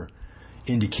clear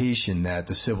indication that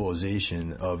the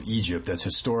civilization of Egypt that's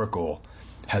historical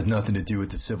has nothing to do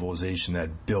with the civilization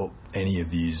that built any of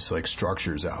these like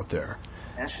structures out there.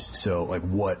 Interesting. So like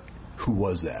who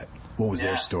was that? What was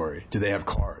their story? Did they have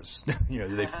cars? Did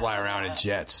they fly around in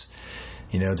jets?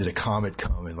 Did a comet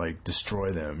come and like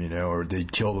destroy them, or did they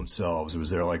kill themselves? Was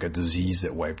there like a disease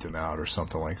that wiped them out or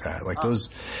something like that? Like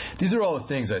these are all the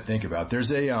things I think about.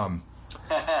 There's a,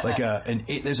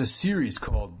 there's a series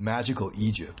called Magical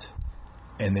Egypt,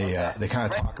 and they kind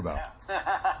of talk about,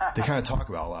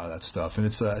 a lot of that stuff. And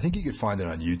it's, I think you could find it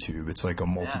on YouTube. It's like a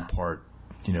multi-part,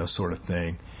 sort of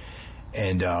thing.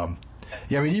 And, I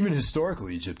mean, even historical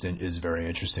Egypt is very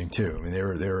interesting too. I mean, they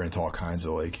were into all kinds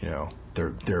of like,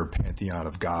 their pantheon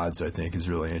of gods, I think, is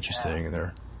really interesting, and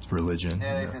their religion.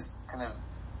 Yeah, this kind of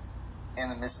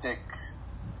animistic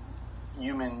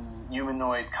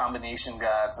humanoid combination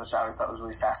gods, which I always thought was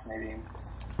really fascinating.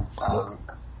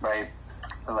 Right,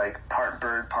 like part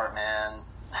bird, part man.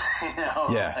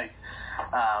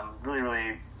 Really,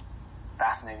 really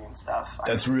fascinating stuff.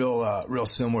 That's real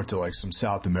similar to like some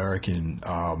South American,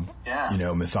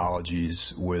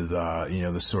 mythologies with,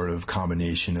 the sort of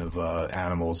combination of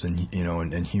animals and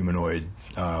humanoid,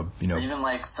 Or even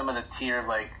like some of the tier of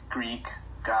like Greek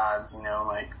gods,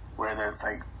 like where there's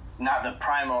like not the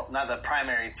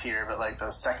primary tier, but like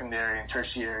the secondary and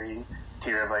tertiary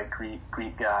tier of like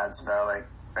Greek gods that are like,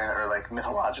 or like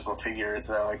mythological figures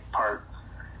that are like part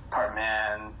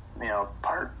man,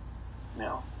 part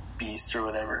beast or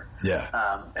whatever. Yeah.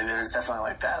 And there's definitely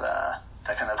like that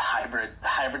kind of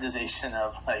hybridization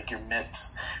of like your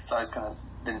myths. It's always kind of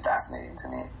been fascinating to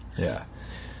me. Yeah.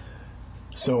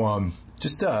 So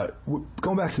just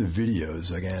going back to the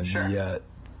videos again. Sure.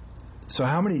 So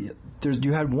how many?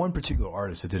 You had one particular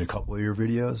artist that did a couple of your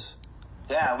videos.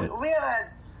 Yeah, we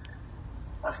had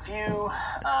a few.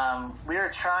 We were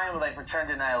trying with like Return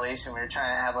to Annihilation. We were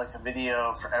trying to have like a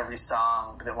video for every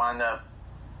song, but it wound up.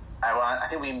 I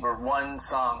think we were one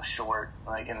song short.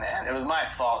 Like in the end, it was my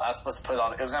fault. I was supposed to put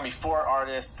it was going to be 4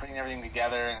 artists putting everything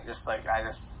together, and I just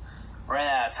ran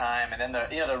out of time. And then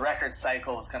the record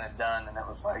cycle was kind of done, and it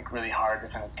was like really hard to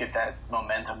kind of get that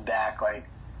momentum back.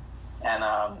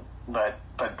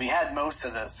 But we had most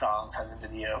of the songs had the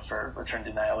video for Return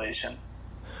to Annihilation.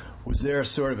 Was there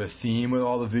sort of a theme with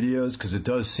all the videos? Because it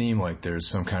does seem like there's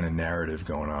some kind of narrative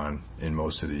going on in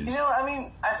most of these.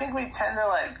 I think we tend to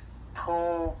like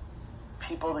pull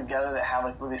people together that have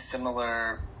like really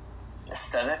similar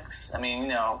aesthetics.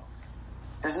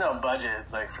 There's no budget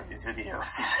like for these videos,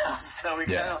 so we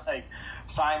kind of like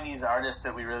find these artists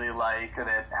that we really like or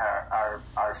that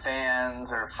are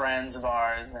fans or friends of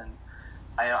ours. And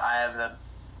I have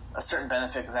a certain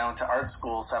benefit because I went to art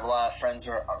school, so I have a lot of friends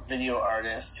who are video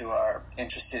artists who are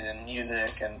interested in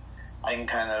music, and I can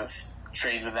kind of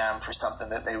trade with them for something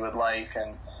that they would like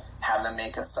and have them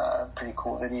make us a pretty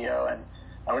cool video. And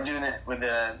we're doing it with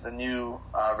the new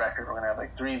record. We're going to have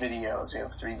like 3 videos. We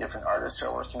have 3 different artists who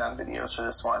are working on videos for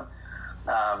this one.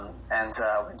 And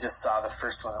we just saw the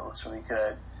first one that looks really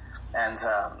good. And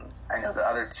I know the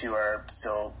other 2 are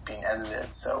still being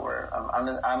edited. So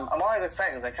I'm always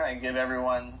excited because I kind of give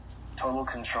everyone total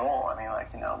control. I'm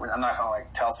not going to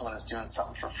like tell someone who's doing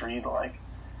something for free to like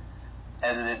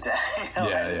edit it down.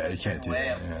 You can't do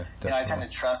that. Yeah, we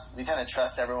tend to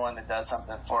trust everyone that does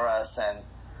something for us. And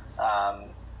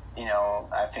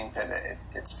I think that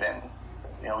it's been,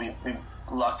 we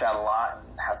lucked out a lot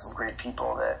and had some great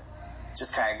people that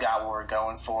just kind of got what we're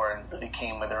going for and really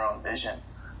came with their own vision.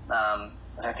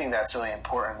 Because I think that's really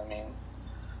important.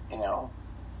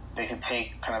 They could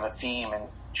take kind of a theme and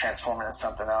transform it into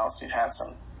something else. We've had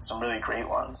some really great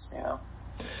ones,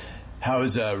 How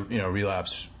is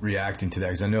Relapse reacting to that?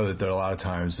 Because I know that there are a lot of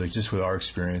times, like just with our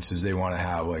experiences, they want to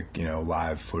have like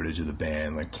live footage of the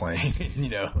band like playing,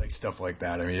 like stuff like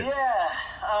that.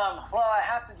 Well, I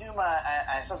have to do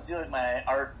I still have to do like my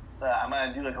art. I'm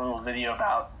gonna do like a little video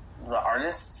about the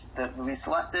artists that we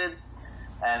selected,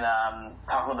 and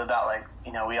talk a little bit about like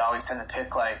we always tend to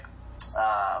pick like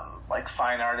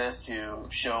fine artists who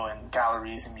show in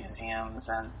galleries and museums,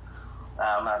 and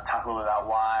I'm gonna talk a little bit about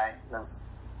why.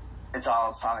 It's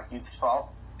all Sonic Youth's fault.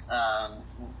 When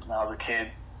I was a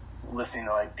kid, listening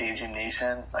to like Daydream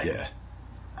Nation,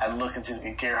 I'd look into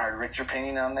the Gerhard Richter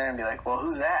painting on there and be like, "Well,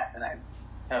 who's that?" And it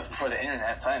was before the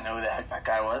internet, so I didn't know who the heck that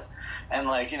guy was. And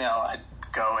I'd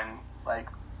go and like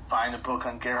find a book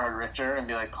on Gerhard Richter and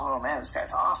be like, "Oh man, this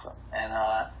guy's awesome." And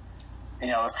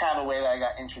it's kind of the way that I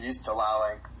got introduced to a lot of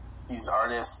like these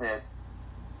artists that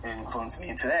influenced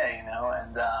me today. And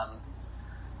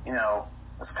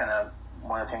it's kind of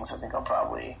one of the things I think I'll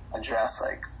probably address,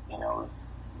 like,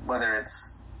 whether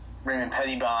it's Raymond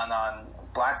Pettibon on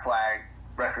Black Flag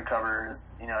record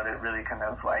covers, that really kind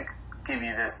of like give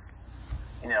you this,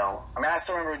 I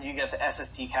still remember when you get the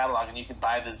SST catalog and you could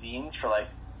buy the zines for like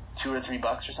 $2 or $3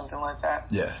 or something like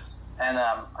that. Yeah. And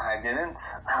I didn't.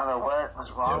 I don't know what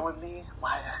was wrong with me.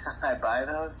 Why didn't I buy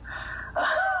those?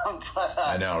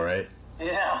 I know, right?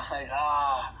 Yeah,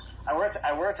 I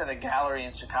worked at a gallery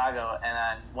in Chicago,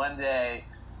 and one day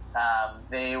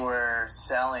they were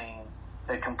selling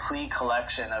the complete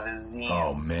collection of his zines.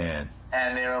 Oh man!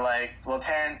 And they were like, "Well,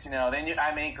 Terrence, they knew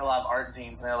I make a lot of art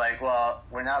zines, and they're like, well,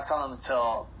 we're not selling them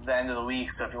until the end of the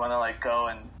week. So if you want to like go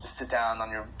and just sit down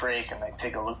on your break and like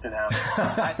take a look through them."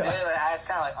 I did. I just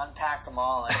kind of like unpacked them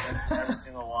all, like every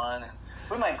single one, and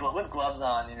with gloves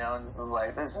on, and just was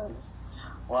like, "This is."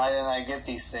 Why didn't I get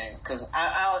these things? Because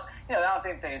I don't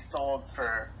think they sold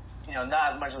for, not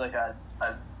as much as like a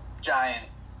giant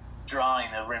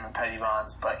drawing of Raymond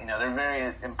Pettibon's, but they're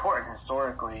very important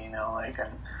historically, and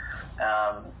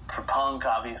for punk,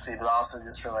 obviously, but also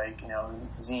just for like, you know,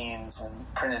 zines and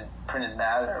printed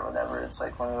matter or whatever. It's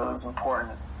like one of those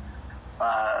important,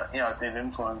 you know, they've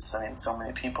influenced, I mean, so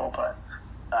many people, but,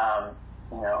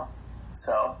 you know,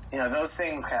 so, you know, those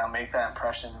things kind of make that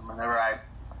impression. And whenever I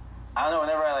don't know,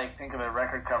 whenever I like think of a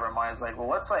record cover, I'm always like, well,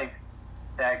 what's like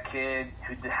that kid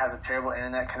who has a terrible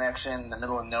internet connection in the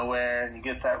middle of nowhere and he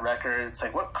gets that record? It's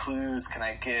like, what clues can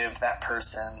I give that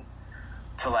person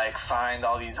to like find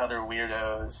all these other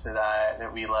weirdos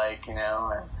that we like, you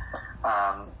know?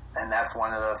 And that's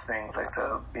one of those things, like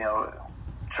to, you know,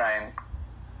 try and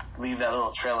leave that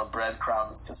little trail of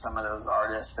breadcrumbs to some of those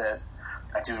artists that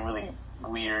are doing really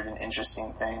weird and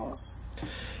interesting things.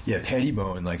 Yeah,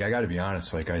 Pettibone, like, I gotta be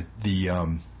honest, like, I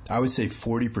would say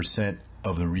 40%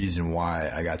 of the reason why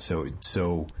I got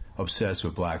so obsessed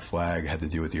with Black Flag had to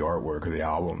do with the artwork or the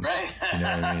albums. Right. You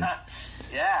know what I mean?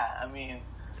 Yeah, I mean,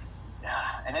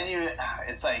 and then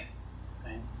it's like,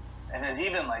 and there's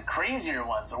even like crazier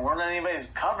ones that weren't on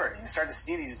anybody's cover. You start to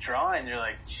see these drawings, you're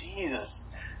like, Jesus,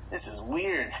 this is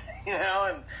weird, you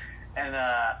know? And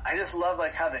I just love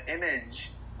like how the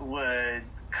image would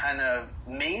kind of,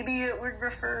 maybe it would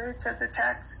refer to the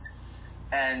text,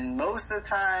 and most of the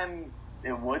time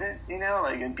it wouldn't, you know,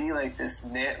 like it'd be like this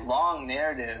long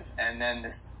narrative and then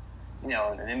this, you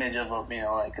know, an image of a, you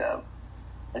know, like a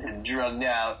drugged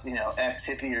out, you know,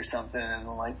 ex-hippie or something, and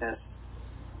like this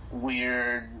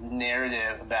weird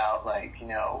narrative about like, you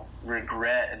know,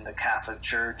 regret in the Catholic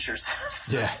Church or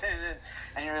something. Yeah.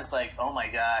 And you're just like, oh my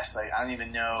gosh, like I don't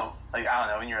even know, like I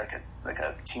don't know, when you're like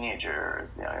a teenager, or,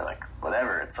 you know, you're like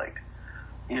whatever, it's like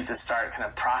you have to start kind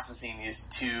of processing these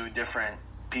two different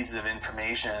pieces of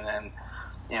information. And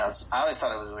you know, I always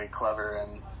thought it was really clever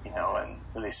and, you know, and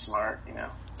really smart, you know.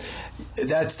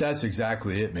 That's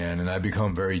exactly it, man. And I've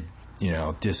become very, you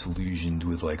know, disillusioned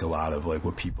with like a lot of like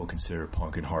what people consider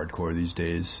punk and hardcore these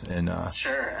days. And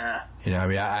sure, yeah. You know, I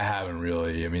mean, I haven't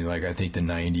really. I mean, like I think the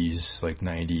 '90s, like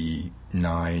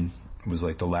 '99, was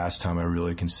like the last time I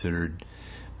really considered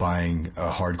buying a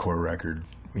hardcore record.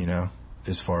 You know,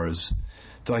 as far as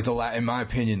like in my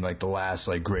opinion, like the last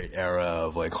like great era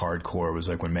of like hardcore was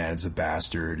like when Mad as a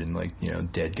Bastard and like, you know,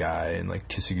 Dead Guy and like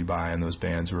Kissing Goodbye and those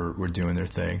bands were doing their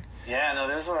thing. Yeah, no,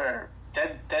 those were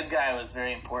Dead Guy was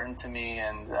very important to me,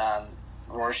 and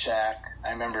Rorschach. I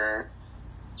remember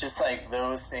just like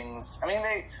those things. I mean,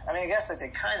 I guess that they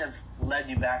kind of led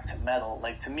you back to metal.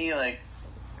 Like to me, like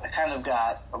I kind of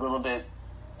got a little bit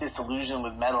disillusioned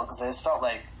with metal because I just felt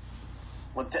like.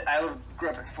 I grew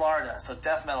up in Florida, so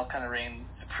death metal kind of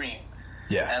reigned supreme.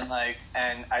 Yeah.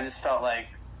 And I just felt like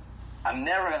I'm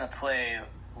never going to play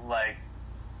like,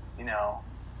 you know,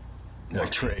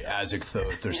 like Trey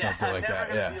Azagthoth or something like that.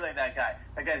 I'm never going to be like that guy.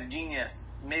 That guy's a genius.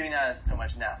 Maybe not so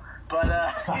much now, but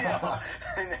you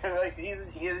know, like he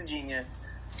is a genius.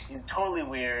 He's totally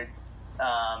weird.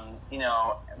 You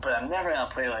know, but I'm never going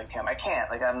to play like him. I can't.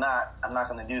 Like I'm not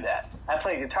going to do that. I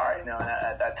played guitar, you know,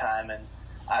 at that time, and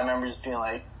I remember just being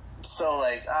like, so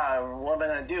like, what am I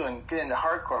going to do? And get into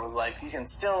hardcore was like, you can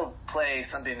still play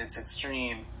something that's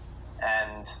extreme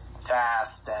and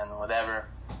fast and whatever.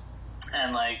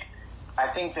 And like, I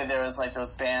think that there was like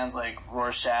those bands like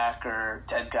Rorschach or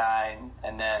Dead Guy,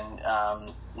 and then,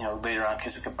 you know, later on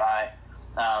Kiss It Goodbye.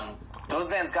 Those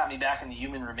bands got me back into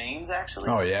Human Remains, actually.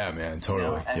 Oh yeah, man, totally.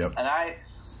 You know? And, yep. And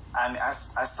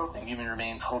I still think Human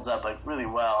Remains holds up like really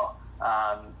well.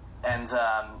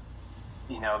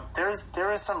 You know, there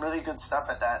was some really good stuff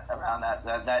around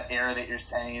that era that you're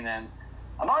saying, and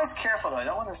I'm always careful though. I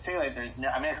don't want to say like there's no.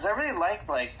 I mean, because I really liked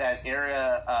like that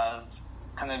era of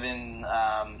kind of in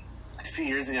a few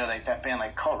years ago, like that band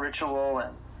like Cult Ritual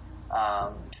and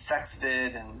Sex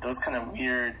Vid and those kind of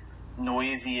weird,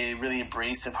 noisy, really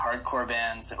abrasive hardcore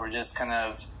bands that were just kind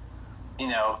of, you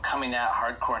know, coming at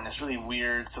hardcore in this really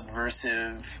weird,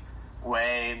 subversive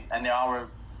way, and they all were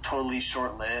totally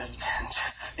short-lived and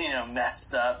just, you know,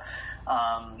 messed up.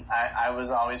 I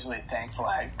was always really thankful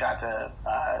I got to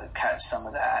catch some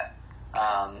of that.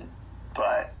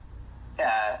 But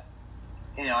yeah,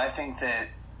 you know, I think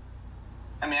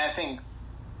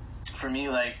for me,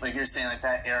 like you're saying, like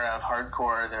that era of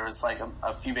hardcore, there was like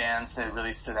a few bands that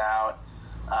really stood out.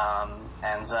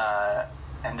 And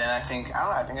then I think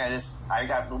I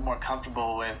got a little more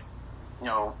comfortable with, you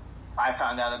know, I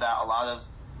found out about a lot of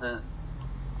the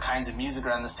kinds of music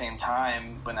around the same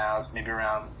time when I was maybe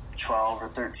around 12 or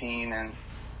 13,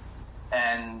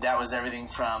 and that was everything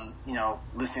from, you know,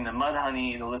 listening to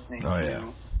Mudhoney to listening to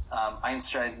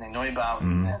Einstreisen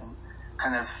Neubauten, and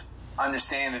kind of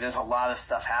understanding that there's a lot of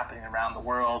stuff happening around the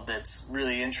world that's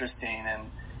really interesting,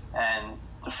 and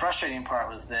the frustrating part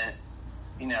was that,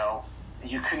 you know,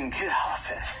 you couldn't get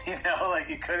off it, you know, like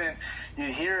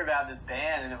you'd hear about this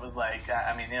band and it was like,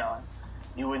 I mean, you know,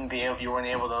 you weren't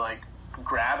able to like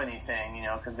grab anything, you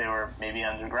know, because they were maybe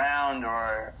underground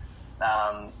or,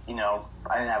 you know,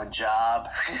 I didn't have a job,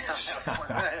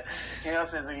 you know,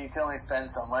 so it's like you can only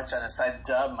spend so much on it. So I'd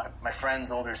dub my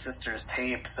friend's older sister's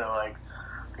tape, so like,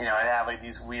 you know, I'd have like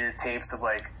these weird tapes of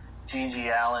like G.G.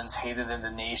 Allen's Hated in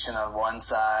the Nation on one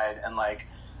side and like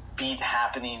Beat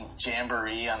Happening's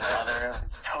Jamboree on the other.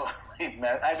 It's totally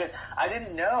messed. I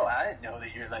didn't know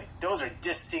that you're like, those are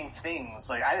distinct things.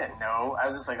 Like, I didn't know. I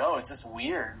was just like, oh, it's just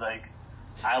weird. Like,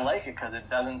 I like it because it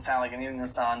doesn't sound like anything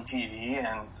that's on TV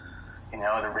and, you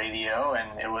know, the radio,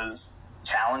 and it was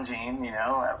challenging, you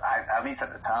know, at least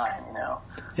at the time, you know.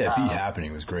 Yeah, Beat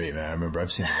Happening was great, man. I remember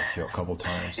I've seen it a couple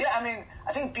times. Yeah, I mean,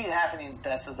 I think Beat Happening's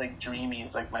best is like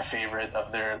Dreamy's like my favorite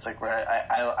of theirs. Like, where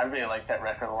I really like that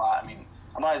record a lot. I mean,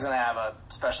 I'm always going to have a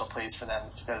special place for them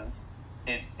just because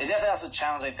it definitely has a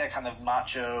challenge, like that kind of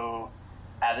macho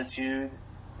attitude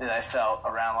that I felt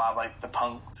around a lot of like the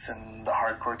punks and the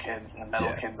hardcore kids and the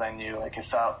metal kids I knew. Like it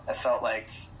felt like,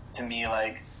 to me,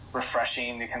 like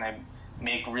refreshing to kind of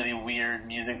make really weird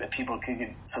music that people could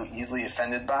get so easily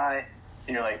offended by.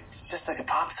 And you're like, it's just like a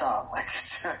pop song, like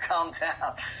calm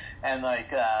down. And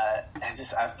like, I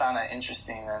found that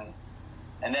interesting.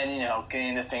 And then, you know,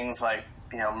 getting into things like,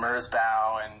 you know,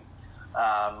 Merzbow and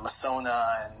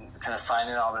Masona and kind of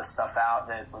finding all this stuff out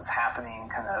that was happening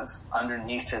kind of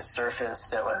underneath this surface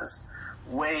that was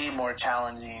way more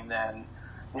challenging than,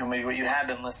 you know, maybe what you had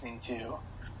been listening to,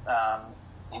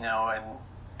 you know,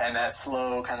 and that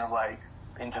slow kind of like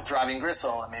into Throbbing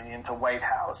Gristle and maybe into White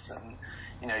House, and,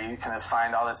 you know, you kind of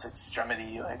find all this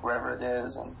extremity like wherever it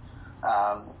is, and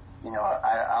you know,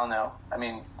 I don't know. I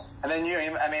mean, and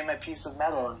then I made my peace with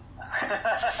metal.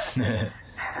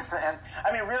 And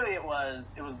I mean, really, it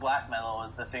was black metal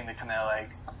was the thing that kind of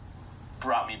like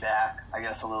brought me back, I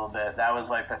guess, a little bit. That was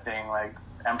like the thing, like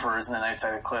Emperors and the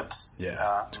Nightside Eclipse.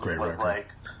 Yeah, it's a great was record.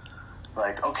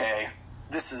 like okay,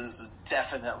 this is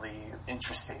definitely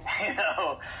interesting, you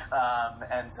know.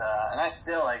 And I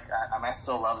still I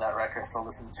still love that record. Still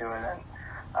listen to it,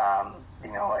 and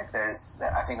you know, like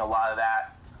I think a lot of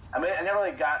that. I mean, I never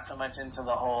really got so much into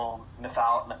the whole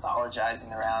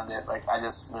mythologizing around it. Like, I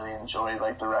just really enjoyed,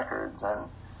 like, the records. And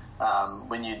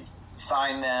when you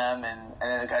find them, and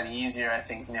then it got easier, I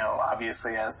think, you know,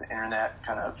 obviously as the internet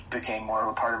kind of became more of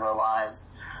a part of our lives,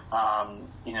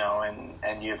 you know,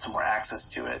 and you had some more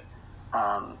access to it.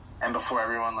 And before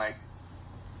everyone, like,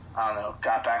 I don't know,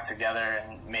 got back together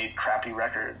and made crappy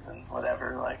records and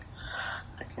whatever, like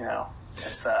you know,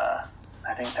 it's, I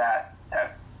think that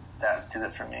did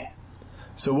it for me.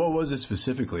 So what was it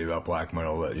specifically about black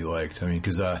metal that you liked? I mean,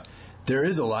 because there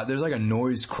is a lot. There's like a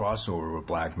noise crossover with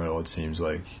black metal, it seems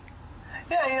like.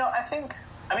 Yeah, you know,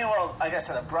 well, like I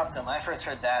said, Abruptum, when I first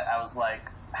heard that, I was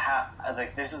like,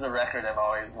 this is the record I've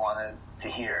always wanted to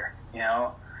hear, you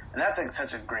know? And that's like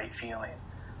such a great feeling.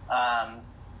 I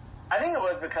think it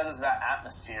was because it was about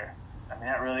atmosphere. I mean,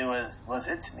 that really was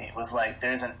it to me. It was like,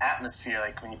 there's an atmosphere,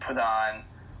 like when you put on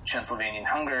Transylvanian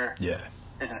Hunger. Yeah.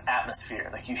 There's an atmosphere.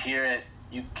 Like, you hear it,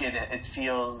 you get it. It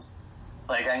feels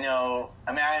like,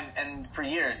 and for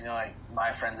years, you know, like,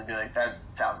 my friends would be like, that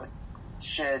sounds like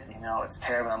shit, you know, it's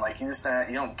terrible. I'm like, you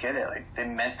don't get it. Like, they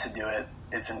meant to do it.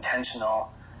 It's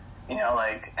intentional, you know,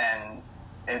 like, and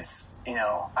it's, you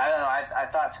know, I don't know, I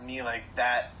thought, to me, like,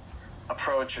 that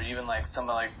approach, or even, like, some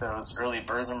of, like, those early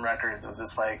Burzum records, was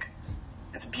just, like,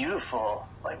 it's beautiful,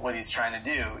 like, what he's trying to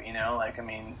do, you know? Like, I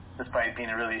mean, despite being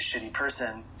a really shitty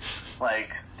person,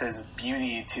 like, there's this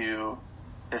beauty to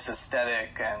this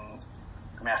aesthetic, and,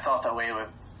 I mean, I felt that way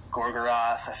with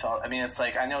Gorgoroth. It's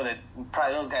like, I know that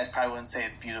probably those guys probably wouldn't say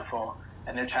it's beautiful,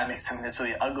 and they're trying to make something that's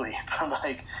really ugly, but,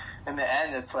 like, in the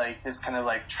end, it's, like, this kind of,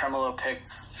 like, tremolo-picked,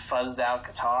 fuzzed-out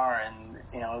guitar, and,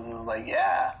 you know, it was like,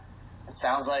 yeah, it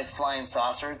sounds like Flying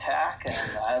Saucer Attack,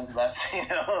 and that's, you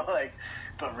know, like,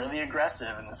 but really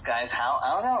aggressive, and this guy's I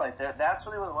don't know, like, that's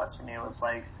really what it was for me. It was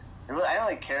like, I didn't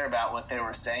really care about what they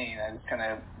were saying. I just kind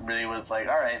of really was like,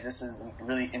 all right, this is a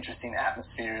really interesting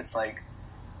atmosphere. It's like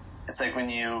when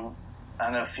I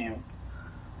don't know if you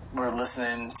were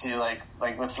listening to like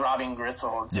with Throbbing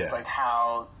Gristle, just like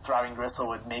how Throbbing Gristle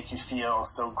would make you feel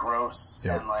so gross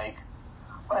and like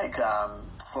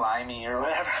slimy or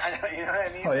whatever. You know what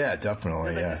I mean? Oh yeah,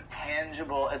 definitely. It's like this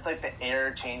tangible. It's like the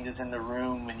air changes in the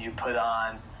room when you put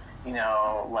on, you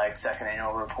know, like Second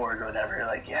Annual Report or whatever. You're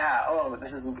like, yeah, oh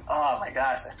my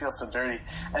gosh, I feel so dirty.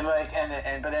 And like,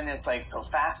 but then it's like so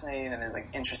fascinating, and there's like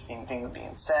interesting things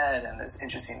being said, and there's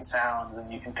interesting sounds,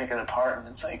 and you can pick it apart, and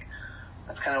it's like,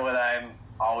 that's kind of what I'm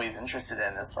always interested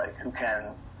in. Is like, who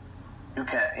can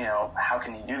how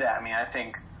can you do that? I mean, I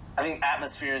think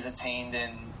atmosphere is attained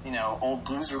in, old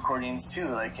blues recordings too,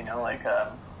 like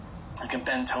a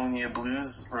Bentonia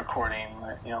blues recording,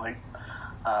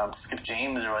 Skip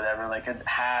James or whatever. Like, it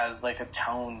has like a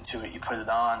tone to it. You put it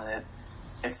on, and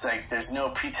it's like there's no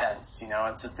pretense.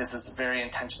 It's just, this is very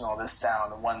intentional. This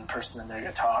sound, one person and their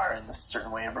guitar, and this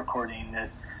certain way of recording that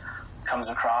comes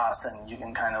across, and you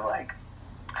can kind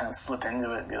of slip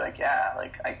into it and be like, yeah,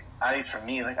 like at least for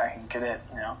me, like I can get it.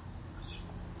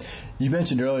 You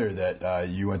mentioned earlier that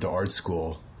you went to art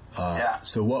school. Yeah.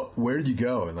 So where did you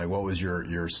go, and like what was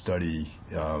your study?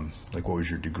 Like what was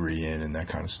your degree in, and that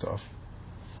kind of stuff?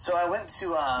 So I went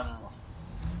to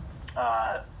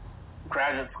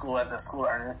graduate school at the School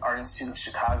of Art Institute of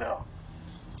Chicago,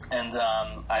 and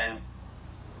I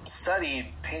studied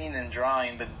painting and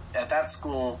drawing. But at that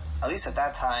school, at least at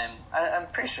that time, I'm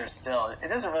pretty sure still, it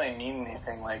doesn't really mean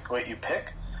anything like what you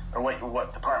pick or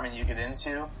what department you get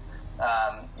into.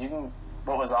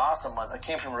 What was awesome was I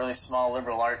came from a really small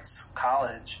liberal arts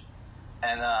college,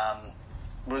 and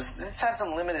it had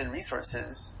some limited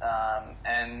resources,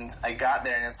 and I got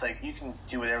there, and it's like you can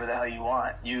do whatever the hell you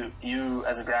want. You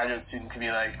as a graduate student could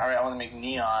be like, all right, I want to make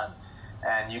neon,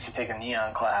 and you could take a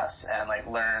neon class and like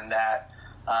learn that,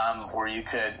 or you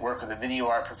could work with a video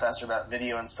art professor about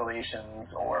video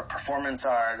installations or performance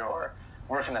art, or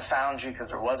work in the foundry because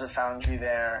there was a foundry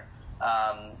there.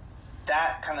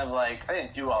 That kind of like, I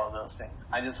didn't do all of those things.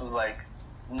 I just was like,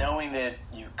 knowing that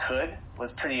you could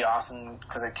was pretty awesome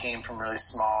because I came from a really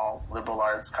small liberal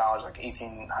arts college, like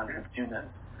 1,800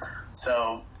 students.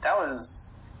 So that was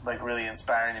like really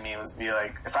inspiring to me, was to be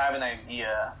like, if I have an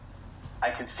idea,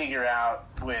 I could figure out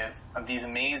with these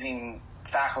amazing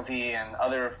faculty and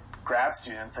other grad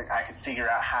students, like I could figure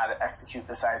out how to execute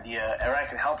this idea, or I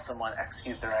could help someone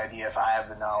execute their idea if I have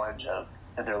the knowledge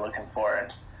that they're looking for.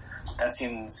 And that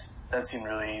seemed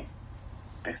really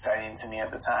exciting to me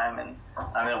at the time, and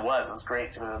it was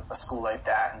great to go to a school like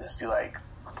that and just be like,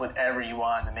 whatever you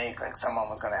wanted to make, like someone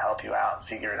was going to help you out and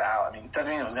figure it out. I mean, it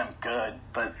doesn't mean it was going to be good,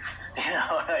 but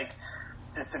like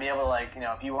just to be able to, like,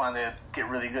 if you wanted to get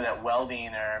really good at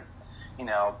welding or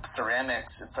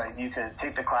ceramics, it's like you could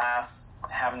take the class,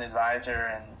 have an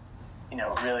advisor, and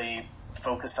really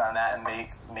focus on that and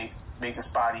make this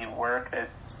body of work that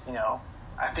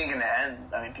I think in the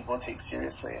end, people would take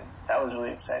seriously, and that was really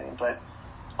exciting. But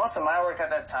most of my work at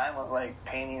that time was like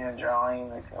painting and drawing.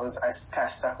 Like I kind of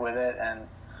stuck with it, and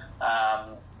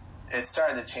it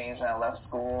started to change when I left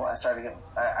school. I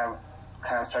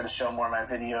kind of started to show more of my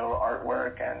video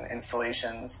artwork and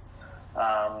installations,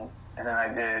 and then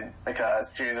I did like a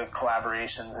series of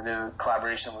collaborations. I did a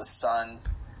collaboration with Sun,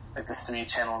 like this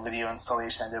 3-channel video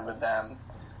installation I did with them.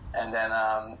 And then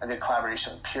I did a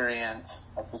collaboration with Purient,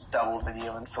 like this double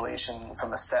video installation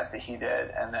from a set that he did.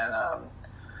 And then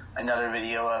another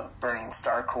video of Burning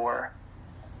Star Core,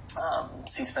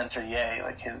 C. Spencer Yeh,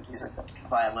 like he's a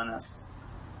violinist.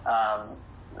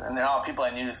 And they're all people I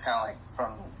knew just kind of like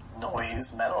from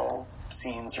noise, metal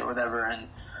scenes or whatever, and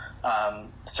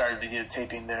started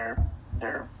videotaping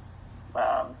their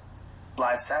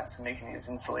live sets and making these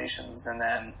installations. And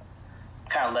then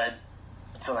kind of led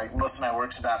to like most of my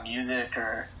work's about music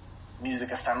or music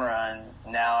ephemera,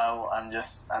 and now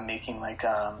I'm making like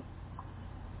kind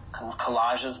of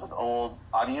collages with old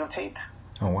audio tape.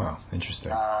 Oh wow,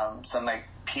 interesting. So I'm like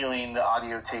peeling the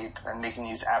audio tape and making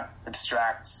these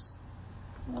abstracts.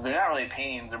 They're not really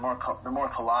paintings; they're more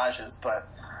collages, but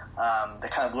they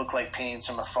kind of look like paintings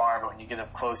from afar. But when you get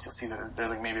up close, you'll see that there's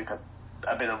like maybe like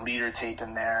a bit of leader tape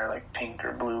in there, like pink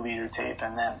or blue leader tape,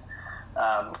 and then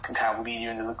can kind of lead you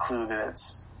into the clue that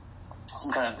it's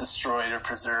some kind of destroyed or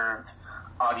preserved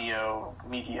audio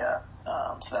media.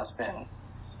 So that's been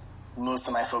most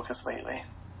of my focus lately.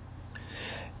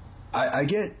 I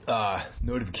get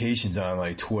notifications on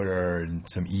like Twitter and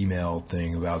some email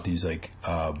thing about these like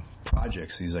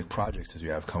projects that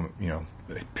you have come,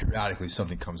 periodically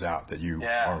something comes out that you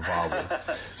are involved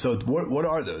with. So what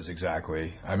are those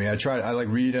exactly? I mean, I read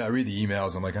the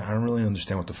emails. I'm like, I don't really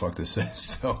understand what the fuck this is.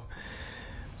 So.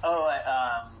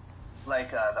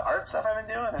 The art stuff I've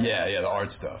been doing? Yeah, the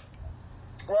art stuff.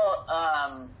 Well,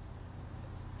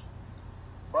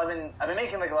 I've been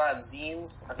making like a lot of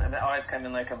zines. I've always kind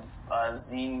of been like a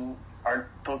zine art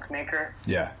book maker.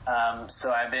 Yeah.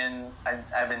 So I've been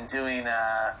doing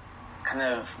kind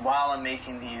of, while I'm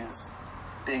making these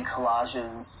big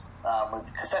collages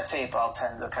with cassette tape, I'll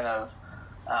tend to kind of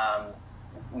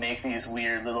make these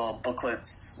weird little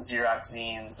booklets, Xerox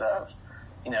zines of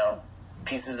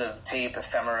pieces of tape,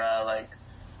 ephemera, like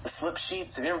the slip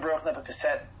sheets. Have you ever broken up a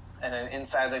cassette and then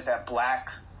inside's like that black,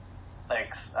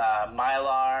 like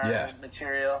Mylar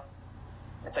material?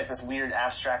 it's like this weird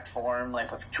abstract form,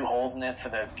 like with 2 holes in it for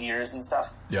the gears and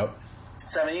stuff. Yep.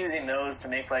 So I've been using those to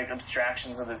make like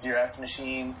abstractions of the Xerox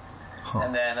machine,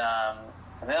 and then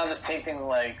I'll just take things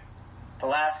like the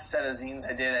last set of zines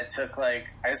I did. I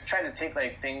just tried to take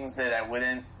like things that I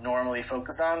wouldn't normally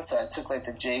focus on. So I took like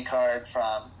the J card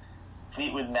from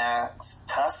Fleetwood Mac's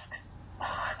Tusk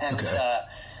and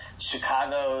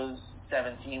Chicago's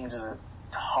 17, which is a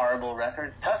horrible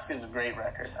record. Tusk is a great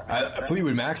record.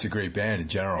 Fleetwood Mac's a great band in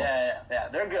general. Yeah,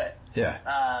 they're good. Yeah.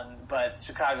 But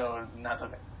Chicago, not so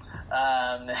good.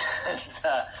 So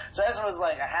I just was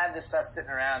like, I had this stuff sitting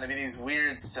around. I mean, these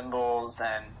weird symbols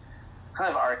and kind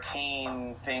of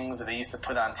arcane things that they used to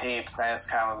put on tapes. And I just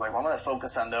kind of was like, well, I'm going to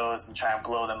focus on those and try and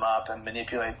blow them up and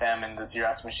manipulate them in the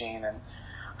Xerox machine. And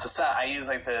so I used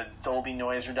like the Dolby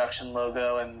noise reduction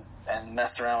logo and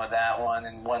messed around with that one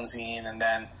in one zine. And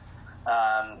then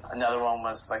another one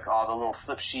was like all the little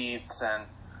slip sheets and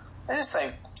just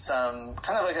like some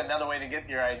kind of like another way to get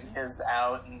your ideas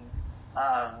out. And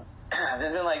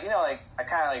there's been like, like I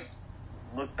kind of like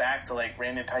look back to like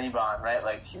Raymond Pettibon, right?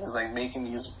 Like he was like making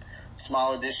these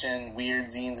small edition weird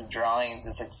zines of drawings,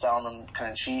 just like selling them kind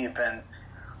of cheap. And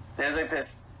there's like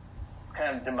this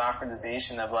kind of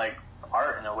democratization of like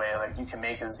art in a way. Like you can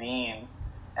make a zine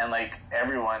and like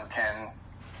everyone can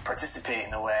participate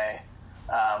in a way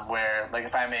where like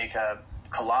if I make a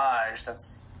collage,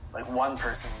 that's like one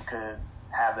person could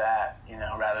have that,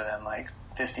 rather than like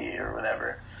 50 or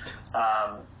whatever.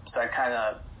 So I kind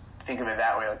of think of it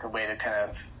that way, like a way to kind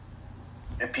of,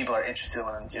 if people are interested in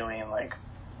what I'm doing, like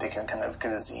they can kind of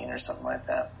get a zine or something like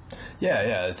that.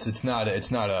 Yeah. It's not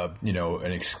a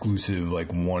an exclusive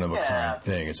like one of a kind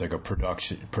thing. It's like a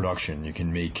production. You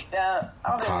can make. Yeah, I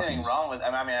don't think there's anything wrong with.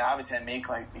 I mean, obviously I make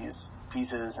like these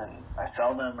pieces and I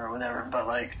sell them or whatever. But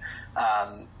like,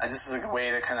 I just is like a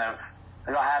way to kind of.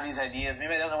 Like I'll have these ideas.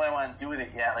 Maybe I don't know what I want to do with it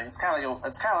yet. Like it's kind of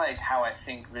like how I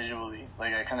think visually.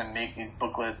 Like I kind of make these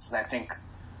booklets and I think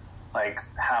like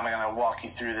how am I going to walk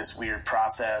you through this weird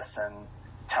process and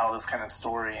tell this kind of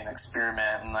story and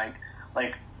experiment and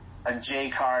like a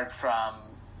J card from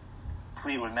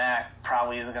Fleetwood Mac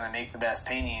probably isn't going to make the best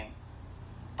painting,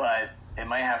 but it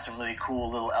might have some really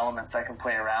cool little elements I can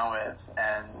play around with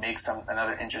and make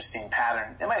another interesting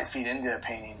pattern. It might feed into a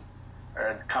painting or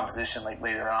a composition like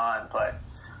later on, but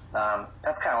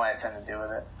that's kind of what I tend to do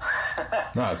with it.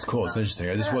 No, it's cool. It's interesting.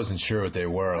 I just wasn't sure what they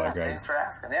were. Yeah, thanks for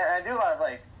asking. Yeah, I do a lot of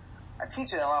I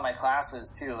teach it in a lot of my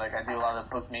classes too. Like I do a lot of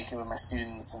bookmaking with my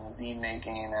students and zine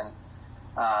making, and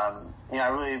I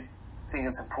really think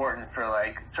it's important for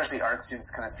like, especially art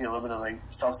students, kind of feel a little bit of like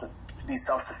be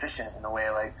self-sufficient in a way,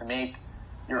 like to make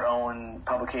your own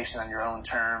publication on your own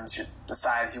terms, the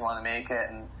size you want to make it,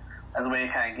 and as a way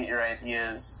to kind of get your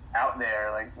ideas out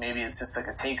there. Like maybe it's just like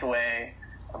a takeaway,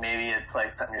 or maybe it's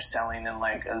like something you're selling in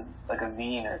like a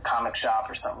zine or a comic shop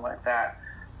or something like that.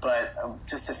 But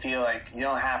just to feel like you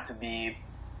don't have to be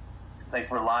like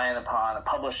relying upon a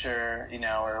publisher,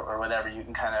 or whatever. You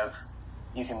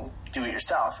can do it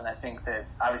yourself. And I think that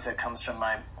obviously it comes from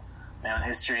my own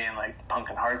history and like punk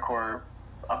and hardcore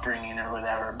upbringing or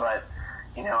whatever. But,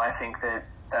 I think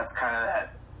that's kind of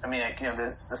that. I mean, like,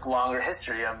 there's this longer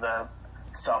history of the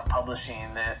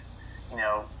self-publishing that,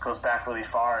 goes back really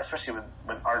far, especially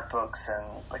with art books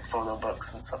and like photo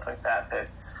books and stuff like that,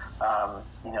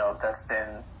 that's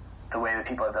been the way that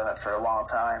people have done it for a long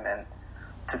time. And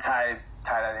to tie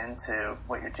that into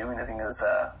what you're doing, I think is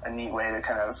a neat way to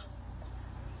kind of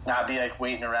not be like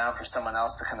waiting around for someone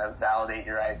else to kind of validate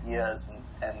your ideas,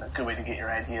 and a good way to get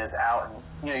your ideas out. And,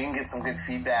 you can get some good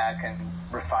feedback and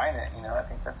refine it. I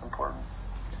think that's important.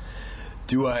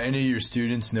 Do any of your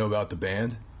students know about the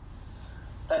band?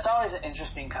 That's always an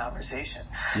interesting conversation.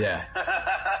 Yeah,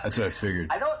 that's what I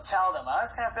figured. I don't tell them. I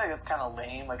always kind of feel like it's kind of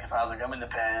lame. Like if I was like, I'm in the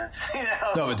band,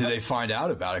 No, but do they find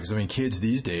out about it? Because kids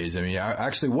these days.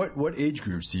 Actually, what age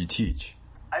groups do you teach?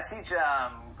 I teach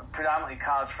predominantly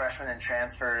college freshmen and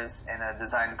transfers in a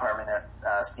design department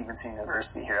at Stevenson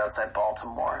University here outside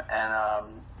Baltimore.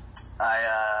 And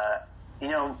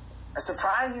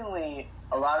surprisingly,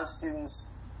 a lot of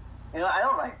students. I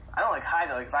don't like hide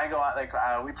it. Like if I go out, like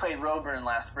we played Roadburn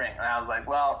last spring, and I was like,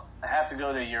 well, I have to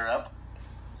go to Europe,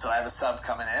 so I have a sub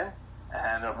coming in.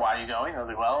 And why are you going? I was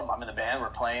like, well, I'm in the band. We're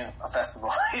playing a festival.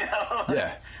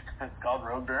 Yeah. It's called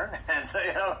Roadburn, and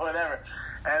whatever.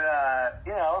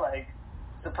 And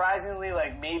surprisingly,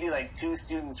 like maybe like 2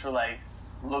 students were like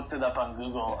looked it up on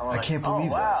Google. And were like, can't believe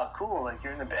that. Wow, cool! Like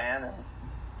you're in the band.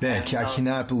 Man, I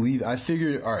cannot believe. I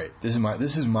figured. All right, this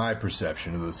is my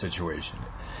perception of the situation.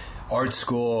 Art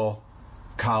school,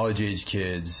 college age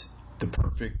kids, the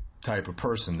perfect type of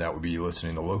person that would be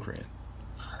listening to Locrian.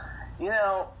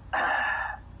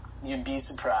 you'd be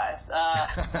surprised.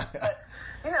 But,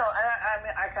 you know, I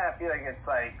mean, I kind of feel like it's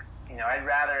like, you know, I'd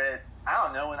rather it, I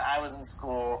don't know, when I was in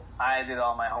school, I did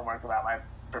all my homework about my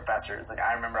professors. Like,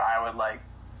 I remember I would, like,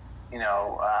 you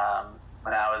know,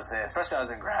 when I was, especially when I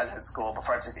was in graduate school,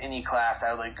 before I took any class,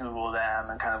 I would, like, Google them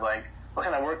and kind of, like, what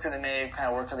kind of work do they make, what kind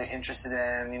of work are they interested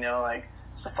in, you know, like,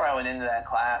 before I went into that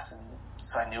class, and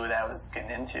so I knew what I was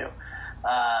getting into.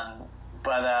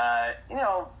 You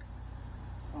know,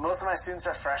 most of my students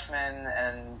are freshmen,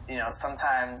 and, you know,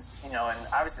 sometimes, you know, and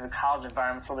obviously the college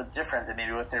environment's a little bit different than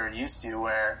maybe what they were used to,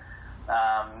 where,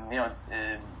 you know,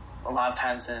 a lot of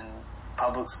times in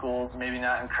public schools, maybe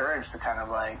not encouraged to kind of,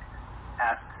 like,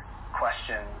 ask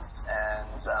questions, and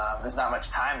there's not much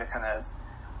time to kind of,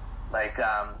 like,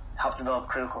 help develop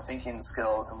critical thinking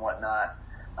skills and whatnot.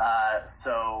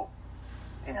 So,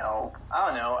 you know, I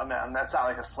don't know. I mean, that's not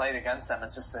like a slight against them.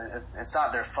 It's just it's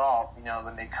not their fault, you know,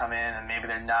 when they come in and maybe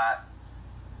they're not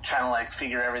trying to, like,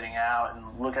 figure everything out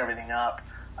and look everything up.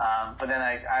 But then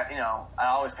I you know, I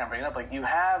always kind of bring it up, like, you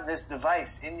have this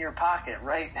device in your pocket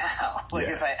right now. Like,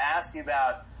 if I ask you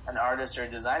about an artist or a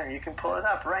designer, you can pull it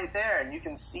up right there and you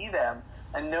can see them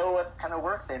and know what kind of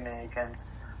work they make. And,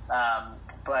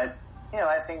 but, you know,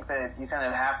 I think that you kind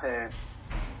of have to,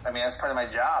 I mean, as part of my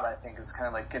job, I think it's kind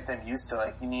of like get them used to,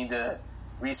 like, you need to,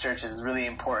 research is really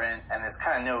important, and there's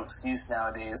kind of no excuse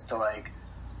nowadays to, like,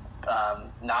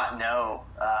 not know,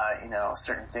 you know,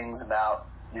 certain things about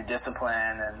your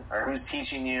discipline or who's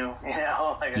teaching you, you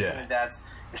know, like, I think that's,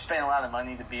 you're spending a lot of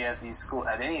money to be at any school,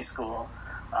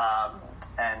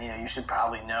 and, you know, you should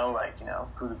probably know, like, you know,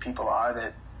 who the people are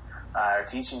that are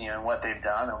teaching you and what they've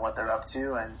done and what they're up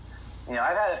to. And, you know,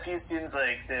 I've had a few students,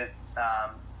 like, that,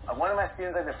 one of my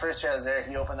students, like, the first year I was there,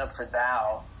 he opened up for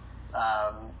Thou,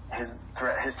 his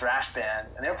thrash band,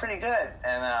 and they were pretty good.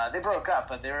 And they broke up,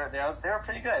 but they were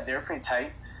pretty good. They were pretty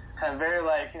tight, kind of very,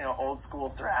 like, you know, old school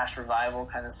thrash revival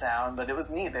kind of sound. But it was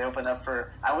neat. They opened up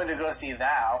for, I went to go see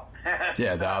Thou.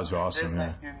 Yeah, that was awesome. There's my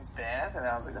student's band, and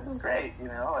I was like, this is great. You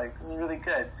know, like, this is really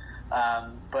good.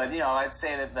 But, you know, I'd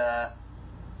say that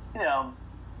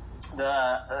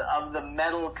of the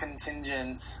metal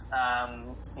contingent,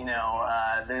 you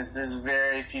know, there's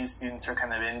very few students who are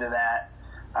kind of into that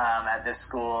at this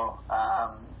school,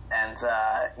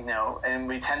 you know,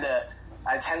 and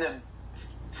I tend to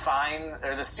find,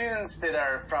 or the students that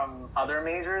are from other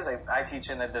majors, I teach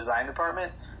in a design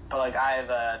department, but, like,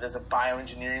 there's a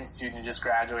bioengineering student who just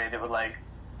graduated that would, like,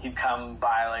 he'd come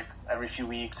by, like, every few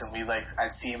weeks, and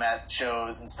I'd see him at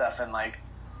shows and stuff, and, like,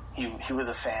 he was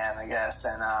a fan, I guess,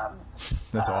 and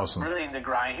that's awesome. Really into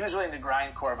grind. He was really into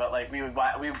grindcore, but, like, we you know,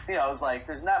 I was like,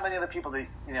 there's not many other people that,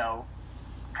 you know,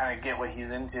 kind of get what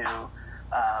he's into.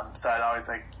 So I'd always,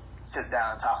 like, sit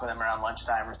down and talk with him around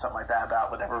lunchtime or something like that about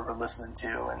whatever we're listening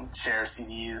to, and share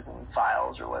CDs and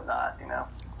files or whatnot, you know.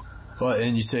 Well,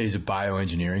 and you say he's a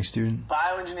bioengineering student?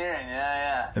 Bioengineering,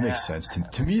 yeah. That makes sense.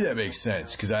 To me, that makes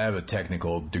sense, because I have a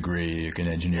technical degree in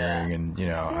engineering, and, you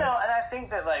know. And I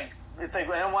think that, like, it's like,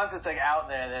 and once it's, like, out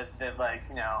there that like,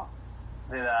 you know,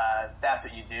 that that's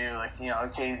what you do. Like, you know,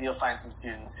 okay, you'll find some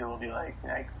students who will be like,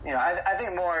 you know, I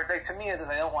think more, like, to me, it's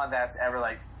just, I don't want that to ever,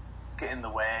 like, get in the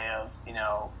way of, you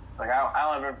know, like,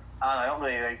 I don't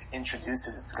really, like, introduce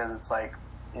it just because it's, like,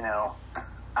 you know,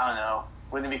 I don't know,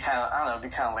 wouldn't it be kind of, I don't know, it'd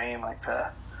be kind of lame, like,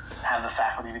 to have the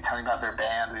faculty be telling about their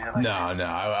band. And you're like, no,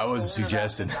 I wasn't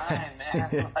suggesting design,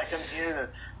 man. Like, I'm here to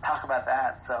talk about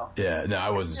that. So yeah, no, I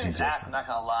wasn't suggesting. I'm not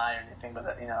gonna lie or anything,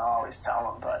 but you know, I always tell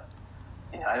them. But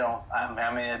you know,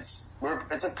 I mean, it's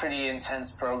a pretty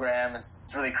intense program. It's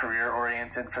really career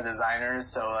oriented for designers.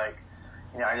 So, like,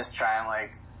 you know, I just try and,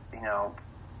 like, you know,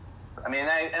 I mean,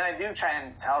 I do try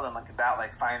and tell them, like, about,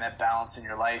 like, finding that balance in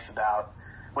your life about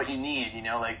what you need. You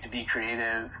know, like, to be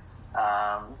creative,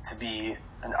 to be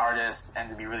an artist, and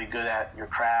to be really good at your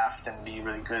craft, and be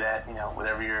really good at, you know,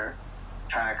 whatever you're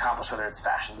trying to accomplish, whether it's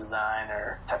fashion design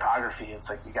or typography. It's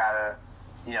like, you gotta,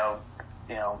 you know,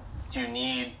 do you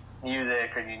need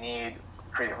music, or do you need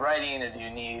creative writing, or do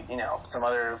you need, you know, some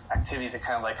other activity that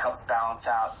kind of, like, helps balance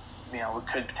out, you know, what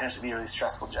could potentially be a really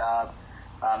stressful job,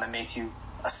 and make you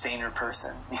a saner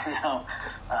person, you know?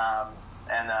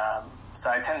 So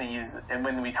I tend to use, and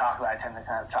when we talk about it, I tend to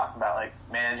kind of talk about, like,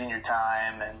 managing your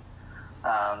time and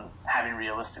having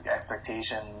realistic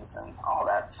expectations and all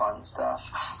that fun stuff.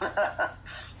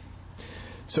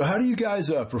 So how do you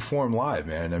guys perform live,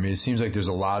 man? I mean, it seems like there's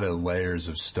a lot of layers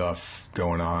of stuff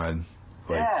going on.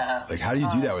 Like, how do you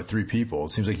do that with 3 people?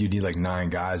 It seems like you need, like, 9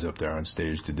 guys up there on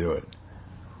stage to do it.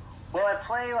 Well, I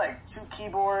play like 2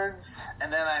 keyboards,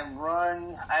 and then I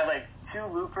have like 2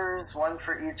 loopers, one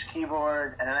for each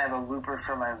keyboard, and then I have a looper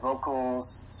for my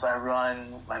vocals, so I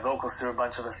run my vocals through a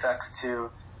bunch of effects too.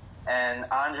 And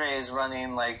Andre is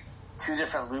running like 2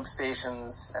 different loop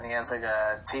stations, and he has like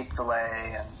a tape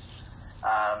delay,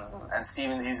 and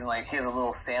Steven's using he has a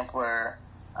little sampler,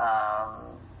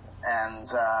 and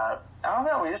I don't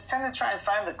know, we just tend to try and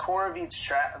find the core of each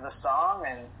track of the song,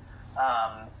 and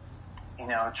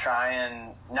try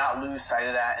and not lose sight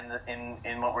of that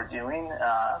in what we're doing,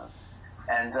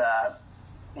 and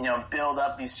build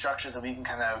up these structures that we can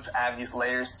kind of add these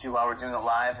layers to while we're doing it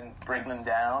live and bring them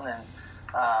down. And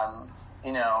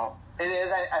it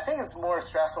is. I think it's more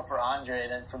stressful for Andre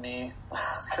than for me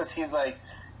because he's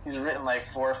written like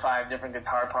 4 or 5 different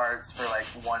guitar parts for like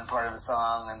one part of the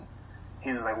song, and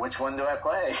he's like, which one do I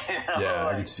play? Yeah,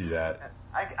 I can see that.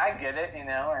 I get it, and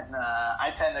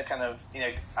I tend to kind of,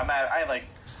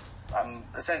 I'm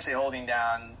essentially holding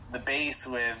down the bass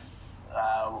with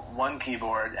one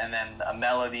keyboard and then a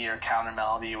melody or counter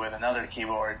melody with another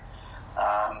keyboard,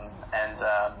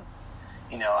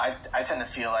 I tend to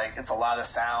feel like it's a lot of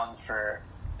sound for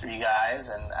 3 guys,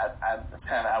 and it's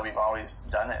kind of how we've always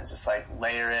done it. It's just like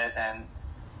layer it, and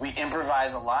we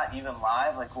improvise a lot, even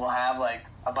live. Like we'll have like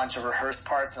a bunch of rehearsed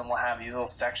parts, and we'll have these little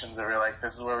sections that we're like,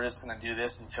 this is where we're just going to do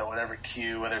this until whatever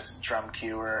cue, whether it's a drum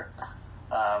cue or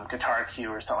guitar cue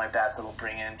or something like that we'll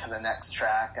bring into the next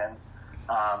track. And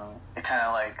it kind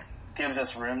of like gives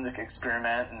us room to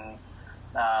experiment, and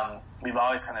we've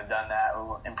always kind of done that,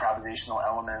 little improvisational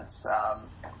elements.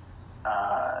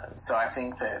 So I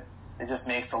think that it just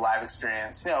makes the live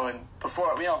experience, and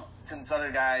before, since other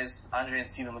guys, Andre and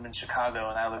Steven, live in Chicago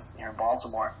and I live here in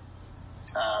Baltimore,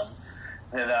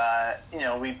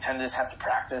 we tend to just have to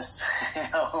practice,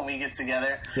 when we get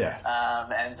together. Yeah.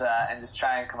 And just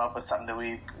try and come up with something that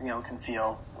we, can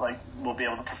feel like we'll be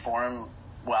able to perform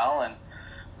well. And,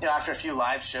 after a few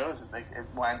live shows, it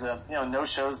winds up, no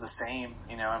show's the same,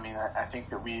 I think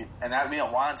that we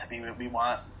don't want it to be, but we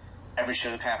want every show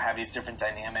to kind of have these different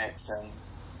dynamics and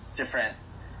different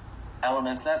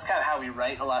elements. And that's kind of how we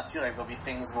write a lot too. Like there'll be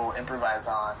things we'll improvise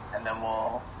on, and then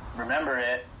we'll remember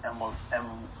it, or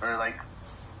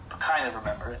kind of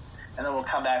remember it, and then we'll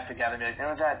come back together and be like, there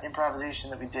was that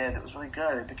improvisation that we did that was really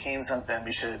good. It became something.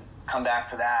 We should come back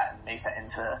to that and make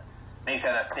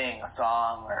that a thing, a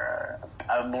song, or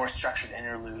a more structured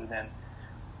interlude.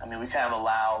 And we kind of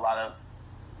allow a lot of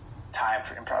time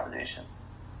for improvisation.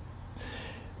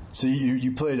 So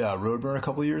you played Roadburn a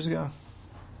couple of years ago?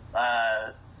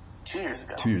 2 years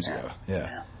ago. 2 years ago,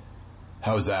 yeah.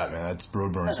 How was that, man?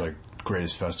 Roadburn's like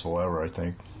greatest festival ever, I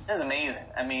think. It was amazing.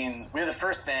 We were the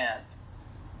first band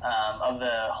of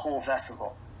the whole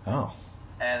festival. Oh.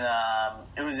 And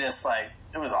it was just like,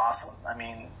 it was awesome.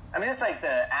 Just like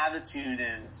the attitude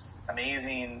is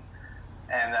amazing.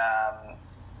 And,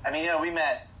 we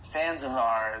met fans of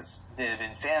ours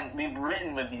we've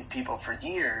written with these people for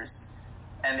years.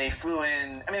 And they flew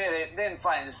in, they didn't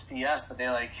fly in just to see us, but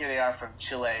here they are from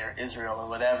Chile or Israel or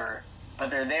whatever.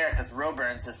 But they're there because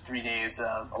Roadburn's is 3 days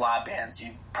of a lot of bands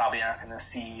you probably aren't going to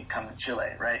see come to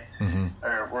Chile, right? Mm-hmm.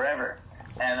 Or wherever.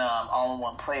 And all in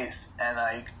one place. And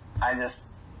I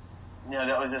just,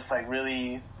 that was just like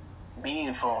really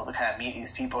meaningful to kind of meet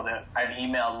these people that I've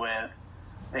emailed with.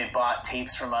 They bought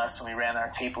tapes from us when we ran our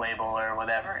tape label or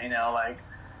whatever,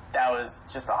 that was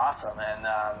just awesome. And,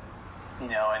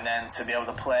 and then to be able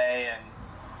to play and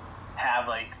have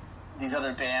these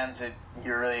other bands that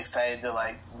you're really excited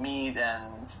to meet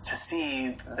and to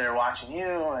see, they're watching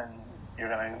you and you're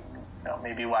going to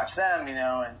maybe watch them, and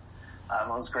it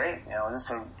was great. It was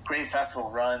just a great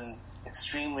festival, run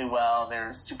extremely well.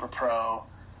 They're super pro.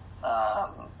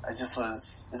 This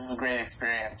is a great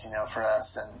experience, for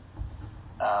us. And,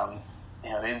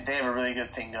 they have a really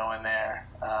good thing going there.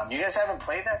 You guys haven't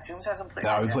played that? Tombs hasn't played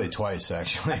that? No, we played twice,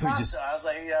 actually. I was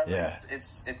like, yeah.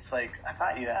 It's like, I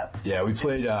thought you'd have. Yeah, we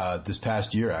played this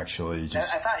past year, actually. I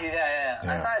thought yeah.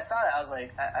 I thought I saw that. I was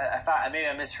like, I thought maybe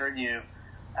I misheard you.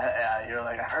 You're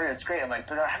like, I've heard it's great. I'm like,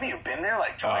 but haven't you been there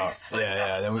twice?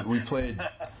 Yeah. Then we played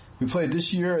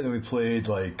this year, and then we played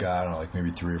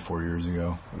maybe 3 or 4 years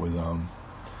ago with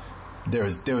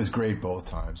There was great both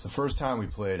times. The first time we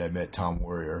played, I met Tom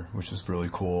Warrior, which was really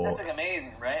cool. That's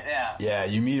amazing, right? Yeah. Yeah,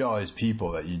 you meet all these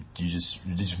people that you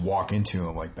just walk into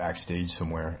them backstage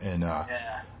somewhere, and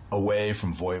away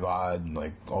from Voivod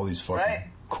and all these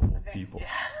fucking cool people.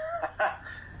 Yeah.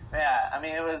 Yeah,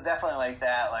 it was definitely like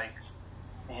that.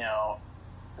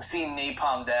 Seeing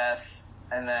Napalm Death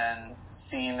and then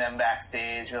seeing them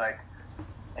backstage, you're like,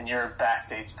 and you're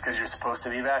backstage because you're supposed to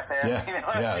be back there. Yeah, you know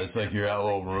what I yeah. mean? It's like you're at a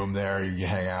little room there. You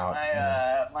hang out.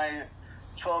 My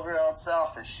 12-year-old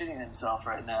self is shitting himself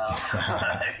right now.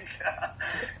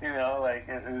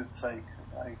 It's like,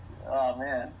 oh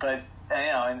man. But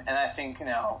and I think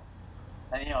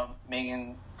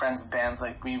Megan, friends with bands,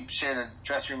 like we shared a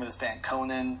dressing room with this band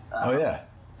Conan. Oh yeah,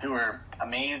 who were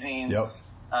amazing. Yep.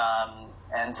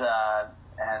 And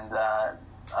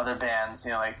other bands,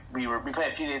 like we played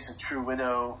a few dates with True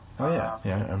Widow. Oh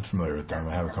yeah, I'm familiar with them.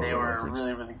 I have a couple of records. They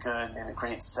were really, really good. They had a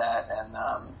great set, and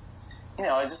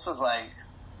it just was like,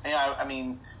 I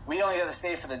mean, we only got to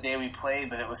stay for the day we played,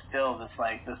 but it was still this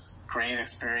great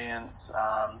experience.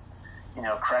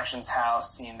 Corrections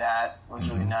House, seeing that was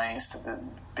really nice. The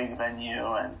big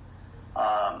venue, and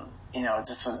it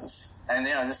just was, and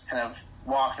just kind of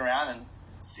walking around and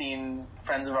seeing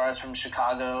friends of ours from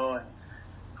Chicago and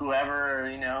whoever,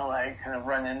 kind of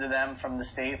run into them from the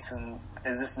States, and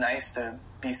it's just nice to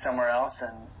be somewhere else,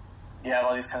 and you have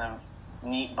all these kind of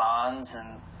neat bonds,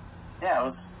 and yeah, it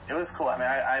was cool. I mean,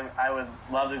 I would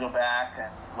love to go back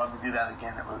and love to do that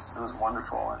again. It was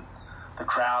wonderful, and the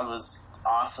crowd was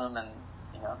awesome, and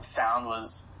the sound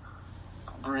was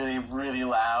really, really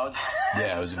loud.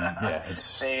 Yeah, it was.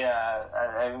 It's.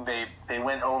 They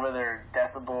went over their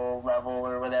decibel level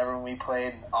or whatever when we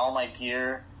played. All my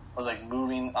gear was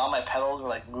moving. All my pedals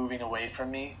were moving away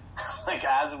from me.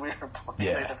 As we were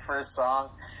playing the first song,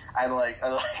 I'd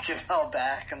get it all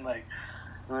back, and it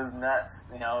was nuts.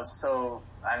 It was so.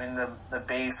 I mean, the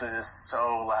bass was just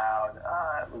so loud.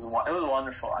 It was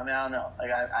wonderful. I mean, I don't know.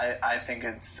 I think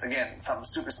it's, again, something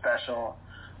super special.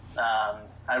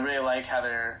 I really like how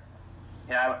they're.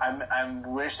 I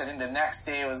think the next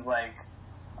day was it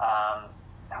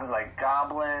was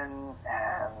Goblin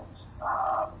and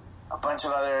a bunch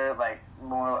of other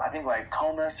more, I think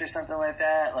Comus or something like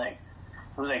that. It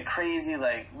was crazy,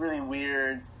 really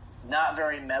weird, not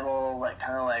very metal,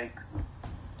 kind of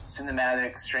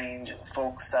cinematic, strange and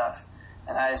folk stuff.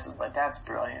 And I just was like, that's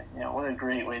brilliant. What a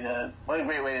great way to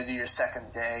do your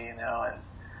second day.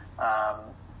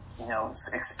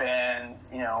 Expand.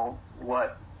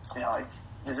 What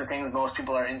these are things most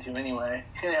people are into anyway.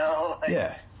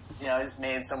 Yeah. It just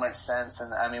made so much sense.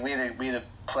 And I mean, we had to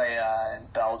play in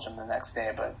Belgium the next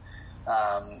day, but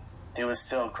it was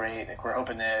still great. We're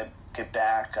hoping to get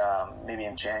back maybe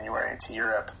in January to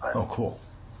Europe. But, oh, cool.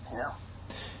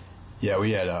 Yeah,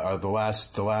 we had the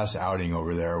last outing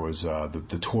over there was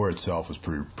the tour itself was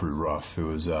pretty rough. It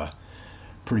was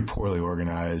pretty poorly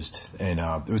organized, and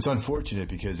it was unfortunate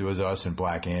because it was us and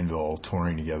Black Anvil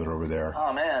touring together over there.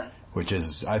 Oh man. Which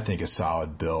is, I think, a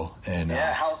solid bill. And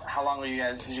how long did you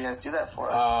guys do that for?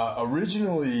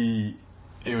 Originally,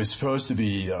 it was supposed to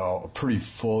be a pretty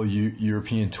full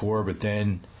European tour, but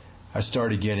then I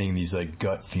started getting these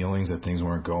gut feelings that things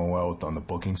weren't going well on the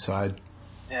booking side.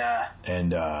 Yeah.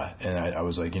 And I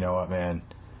was like, you know what, man,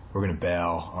 we're gonna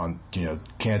bail on,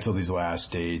 cancel these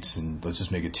last dates and let's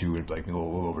just make it a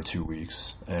little over 2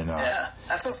 weeks. And yeah,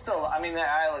 that's still. I mean,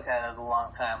 I look at it as a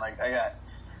long time. I got.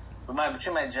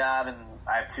 Between my job and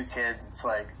I have 2 kids, it's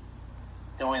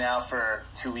going out for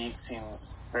 2 weeks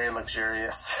seems very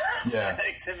luxurious. Yeah.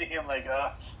 To me, I'm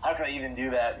oh, how can I even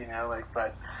do that?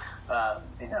 But I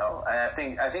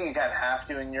think you kind of have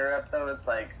to in Europe though. It's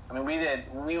when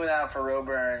we went out for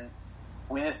Roburn,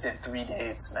 we just did 3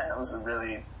 dates, man. It was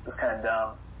kind of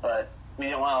dumb, but we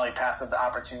didn't want to pass up the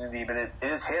opportunity. But it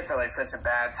just hits at such a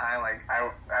bad time.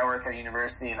 I work at a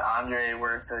university and Andre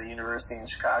works at a university in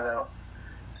Chicago.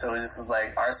 So it just was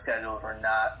our schedules were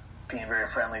not being very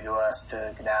friendly to us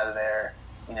to get out of there,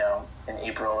 in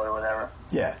April or whatever.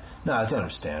 Yeah. No, it's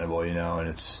understandable, and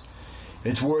it's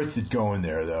worth it going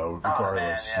there, though,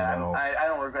 regardless. Oh, man, yeah. I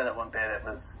don't regret it one bit. It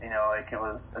was, it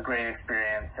was a great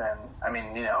experience. And, I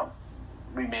mean,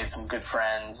 we made some good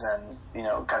friends and,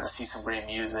 got to see some great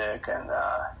music. And,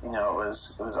 it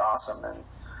was awesome. And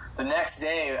the next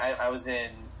day, I was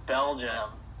in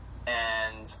Belgium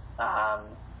and...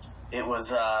 it was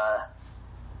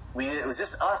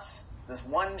just us. This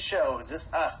one show, it was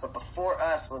just us. But before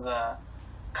us was a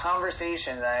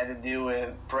conversation that I had to do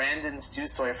with Brandon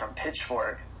Stusoy from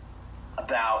Pitchfork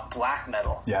about black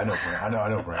metal. Yeah, I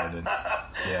know Brandon.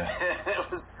 Yeah, it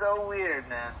was so weird,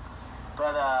 man.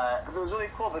 But it was really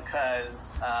cool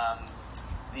because I'm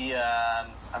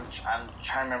trying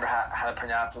to remember how to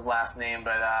pronounce his last name,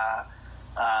 but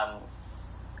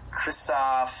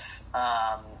Christoph.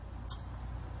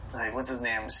 What's his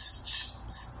name?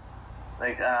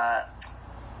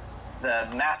 The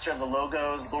Master of the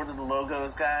Logos, Lord of the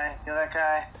Logos guy. Do you know that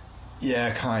guy?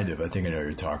 Yeah, kind of. I think I know what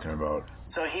you're talking about.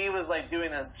 So he was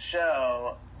doing this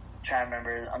show, trying to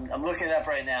remember. I'm looking it up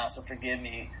right now, so forgive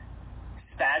me.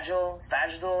 Spajdal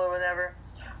or whatever.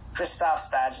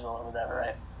 Christoph Spajdal or whatever,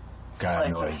 right?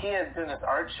 God, so he had doing this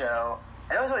art show,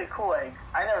 and it was really cool. Like,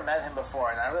 I never met him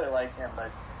before, and I really like him,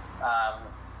 but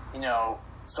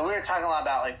so we were talking a lot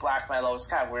about like black metal. It's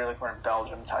kind of weird, like we're in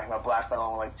Belgium talking about black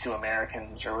metal with like two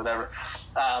Americans or whatever.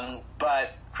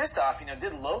 But Christoph,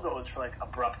 did logos for like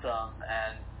Abruptum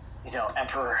and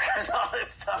Emperor and all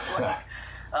this stuff.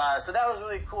 So that was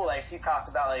really cool. Like he talked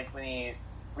about like when he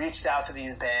reached out to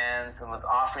these bands and was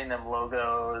offering them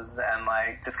logos and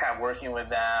like just kind of working with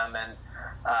them, and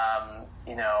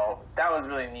that was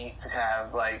really neat to kind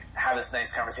of like have this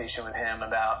nice conversation with him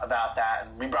about that.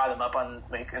 And we brought him up on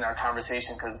like in our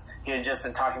conversation because he had just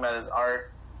been talking about his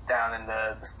art down in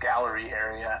this gallery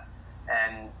area,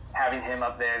 and having him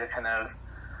up there to kind of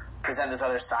present this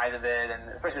other side of it, and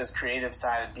especially this creative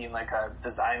side of being like a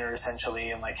designer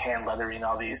essentially, and like hand lettering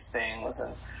all these things.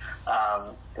 And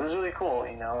it was really cool,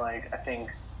 like I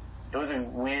think it was a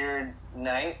weird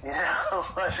night,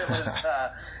 but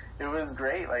it was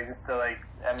great. Like just to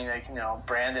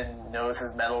Brandon knows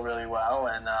his metal really well,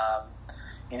 and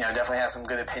definitely has some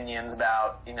good opinions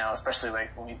about, especially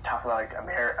like when we talk about like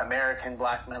American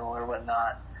black metal or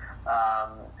whatnot.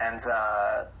 That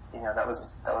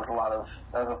was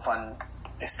a fun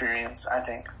experience, I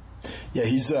think. Yeah,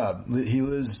 he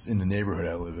lives in the neighborhood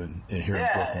I live in here in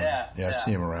Brooklyn. Yeah, I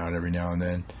see him around every now and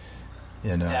then.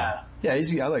 And I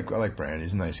like Brandon.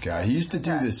 He's a nice guy. He used to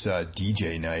do this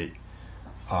DJ night.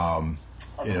 The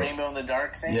Rainbow in the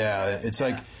Dark thing? Yeah, it's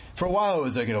like for a while it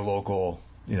was like at a local,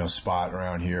 spot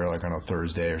around here, like on a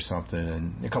Thursday or something,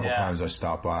 and a couple times I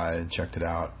stopped by and checked it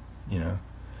out, Yeah,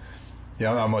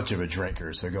 I'm not much of a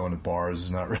drinker, so going to bars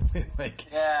is not really like,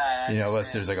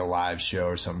 unless there's like a live show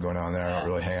or something going on there, I don't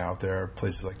really hang out there,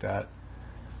 places like that.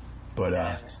 But,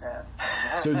 I understand.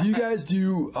 So do you guys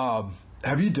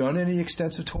have you done any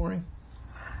extensive touring?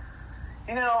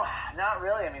 Not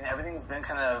really. I mean, everything's been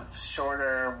kind of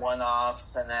shorter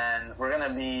one-offs, and then we're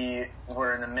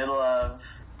in the middle of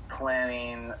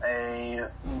planning a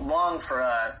long for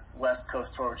us West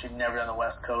Coast tour, which we've never done the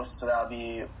West Coast, so that'll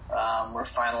be we're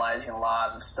finalizing a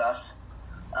lot of stuff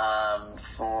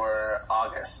for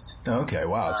August. Okay,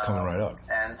 wow, it's coming right up.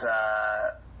 And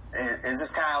it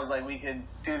just kind of was like we could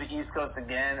do the East Coast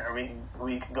again, or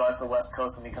we could go out to the West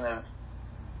Coast, and we kind of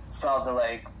felt that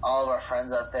like all of our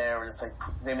friends out there were just like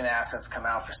they've been asking us to come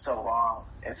out for so long.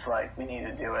 It's like we need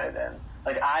to do it, and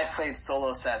like I've played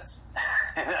solo sets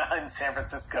in San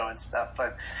Francisco and stuff,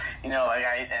 but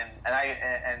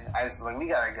I was like, we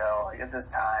gotta go. Like it's this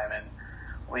time, and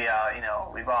we've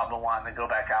all been wanting to go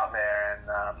back out there,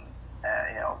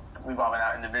 and we've all been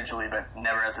out individually, but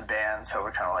never as a band. So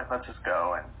we're kind of like, let's just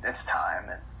go, and it's time,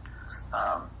 and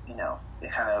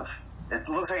it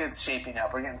looks like it's shaping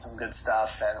up. We're getting some good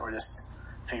stuff, and we're just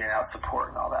figuring out support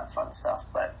and all that fun stuff.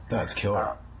 But that's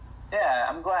killer. Yeah,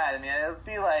 I'm glad. I mean, it'll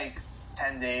be like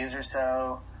 10 days or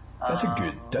so. That's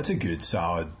a good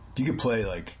solid. You could play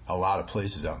like a lot of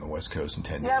places out on the West Coast in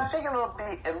 10 days. Yeah, I'm thinking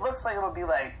it looks like it'll be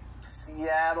like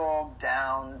Seattle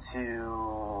down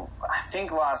to, I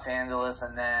think, Los Angeles,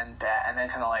 and then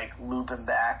kind of like looping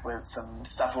back with some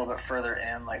stuff a little bit further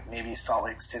in, like maybe Salt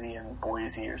Lake City and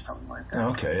Boise or something like that.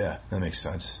 Okay, yeah, that makes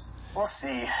sense. We'll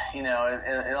see.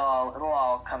 It'll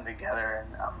all come together,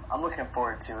 and I'm looking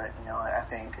forward to it. I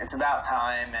think it's about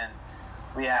time, and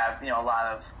we have a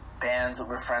lot of bands that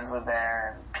we're friends with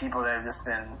there, and people that have just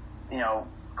been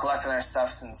collecting our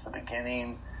stuff since the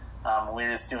beginning. We were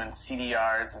just doing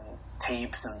CDRs and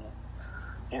tapes and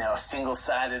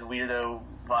single-sided weirdo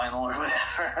vinyl or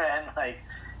whatever, and like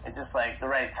it's just like the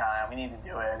right time. We need to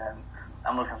do it, and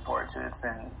I'm looking forward to it.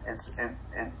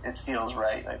 It feels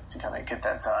right, like, to kind of get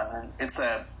that done, and it's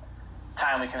the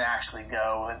time we can actually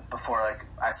go before like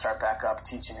I start back up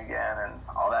teaching again and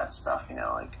all that stuff.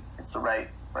 Like it's the right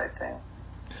thing.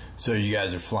 So you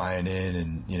guys are flying in,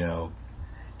 and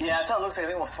yeah, so it looks like I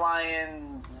think we'll fly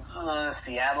in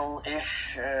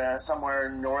Seattle-ish, somewhere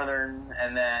northern,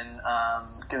 and then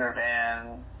get our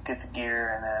van, get the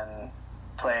gear, and then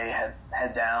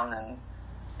head down, and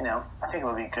I think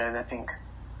it'll be good. I think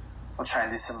we'll try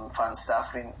and do some fun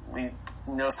stuff. We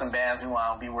know some bands we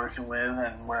want to be working with,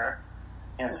 and we're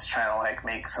just trying to like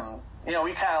make some. We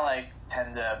kind of like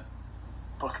tend to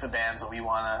book the bands that we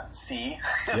want to see.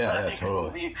 Yeah, like,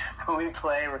 totally. When we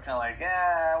play, we're kind of like,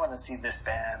 I want to see this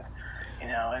band,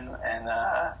 and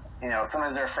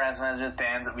sometimes they're friends, sometimes there's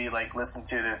bands that we like listen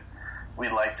to that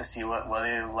we'd like to see what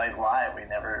they like live. We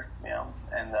never,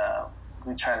 and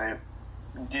we try to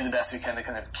do the best we can to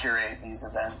kind of curate these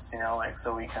events,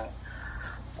 so we can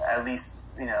at least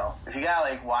you know, if you gotta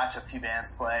like watch a few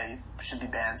bands play, it should be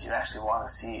bands you actually want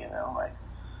to see, you know, like.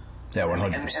 Yeah,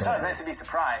 100%. And it's always nice to be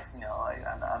surprised, you know, like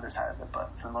on the underside of it. But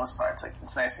for the most part, it's like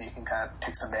it's nice when you can kind of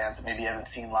pick some bands that maybe you haven't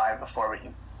seen live before, but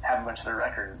you have a bunch of their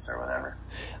records or whatever.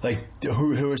 Like,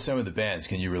 who are some of the bands?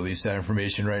 Can you release that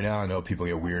information right now? I know people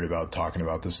get weird about talking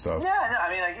about this stuff. Yeah, no, I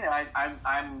mean, like, you know,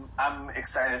 I'm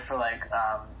excited for like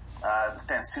this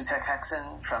band Sutek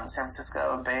Hexen from San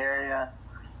Francisco Bay Area.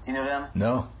 Do you know them?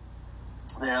 No.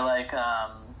 They're like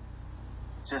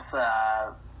just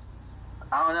I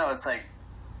don't know. It's like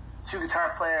 2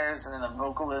 guitar players and then a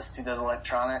vocalist who does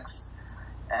electronics,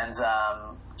 and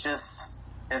just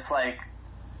it's like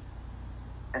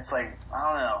I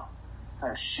don't know,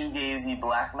 kind of shoegazy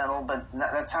black metal, but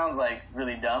that sounds like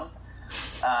really dumb.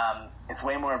 It's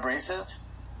way more abrasive,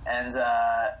 and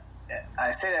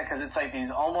I say that because it's like these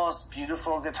almost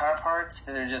beautiful guitar parts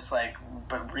that are just like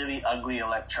but really ugly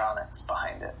electronics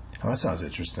behind it. Oh, that sounds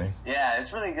interesting. Yeah,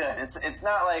 it's really good. It's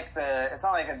not like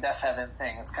a Death Heaven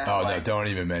thing. It's kind of no, like, don't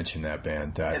even mention that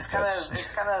band. It's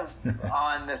kind of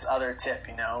on this other tip,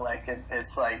 you know. Like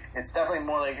it's definitely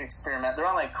more like experiment. They're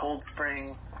on like Cold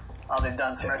Spring. They've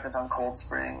done some records on Cold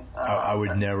Spring. I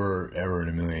would never, ever in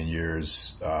a million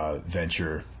years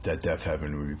venture that Death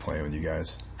Heaven would be playing with you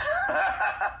guys.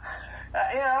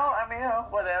 You know, I mean, you know,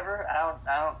 whatever. I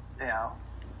don't, you know.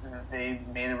 They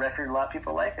made a record a lot of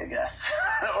people like, I guess,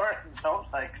 or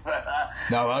don't like. But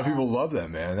now a lot of people love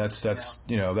them, man. That's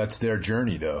you know, that's their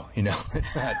journey, though. You know,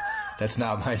 that's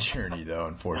not my journey, though.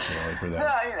 Unfortunately for them.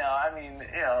 No, you know, I mean,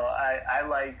 you know, I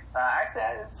like actually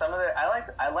some of their I like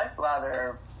a lot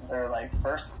of their like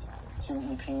first 2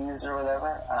 EPs or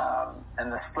whatever,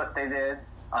 and the split they did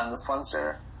on the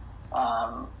Flunser,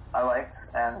 I liked,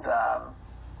 and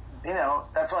you know,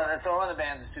 that's one of the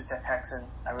bands is Sutek Hexen.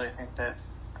 I really think that.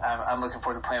 I'm looking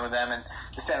forward to playing with them, and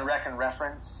this band Wreck and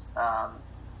Reference. I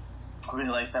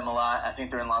really like them a lot. I think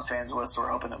they're in Los Angeles, so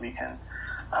we're hoping that we can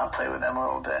play with them a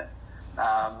little bit.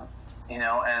 You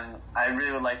know, and I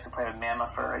really would like to play with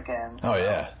Mammofer again. Oh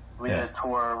yeah, we did a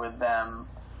tour with them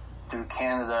through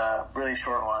Canada, really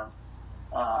short one,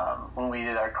 when we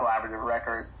did our collaborative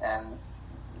record, and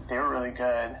they were really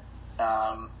good.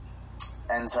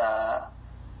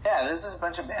 Yeah, this is a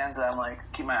bunch of bands that I'm like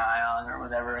keep my eye on or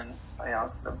whatever, and you know,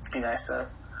 it'd be nice to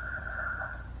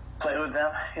play with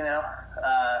them. You know,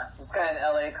 this guy in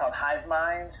LA called Hive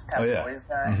Mind, kind of a noise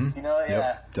guy. Mm-hmm. Do you know? Yeah,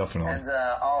 yep, definitely. And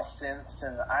all synths,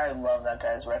 and I love that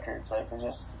guy's records. Like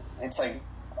it's like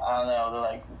I don't know, they're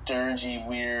like dirgy,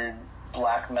 weird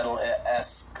black metal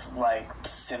esque like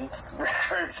synth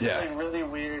records. Yeah, like really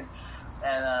weird.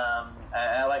 And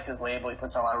I like his label. He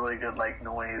puts on a lot of really good like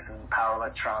noise and power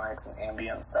electronics and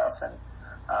ambient stuff. And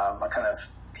I kind of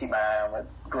keep my eye on what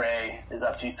Gray is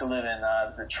up to. He used to live in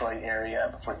the Detroit area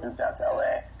before he moved out to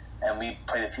LA. And we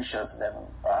played a few shows with him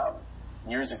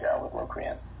years ago with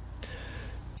Locrian.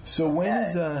 So when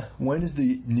is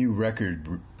the new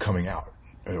record coming out?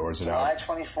 Or is it July out?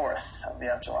 24th. It'll be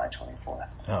up July 24th.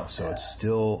 Oh, so it's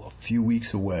still a few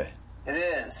weeks away. It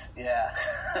is, yeah.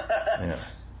 Yeah.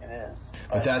 It is.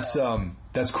 But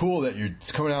that's cool that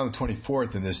it's coming out on the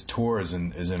 24th, and this tour is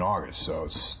in August, so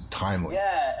it's timely.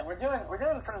 Yeah, and we're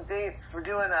doing some dates. We're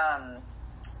doing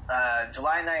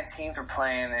July 19th. We're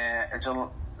playing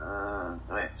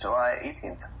July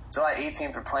 18th. July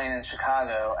 18th. We're playing in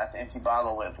Chicago at the Empty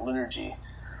Bottle with Liturgy.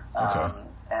 Okay.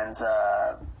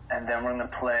 And then we're going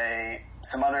to play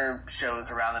some other shows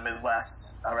around the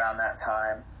Midwest around that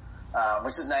time.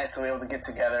 Which is nice, so we're able to get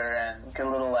together and get a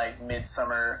little like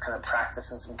midsummer kind of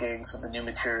practice and some gigs with the new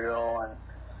material, and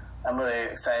I'm really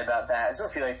excited about that. It's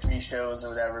supposed to be like 3 shows or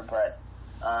whatever, but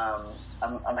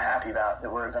I'm happy about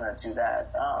that we're going to do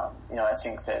that. You know, I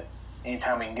think that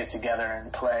anytime we can get together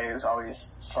and play is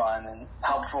always fun and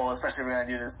helpful, especially if we're going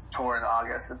to do this tour in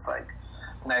August. It's like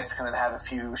nice to kind of have a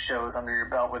few shows under your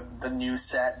belt with the new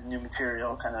set, new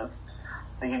material, kind of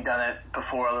that you've done it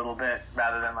before a little bit,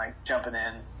 rather than like jumping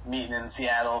in, meeting in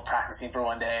Seattle, practicing for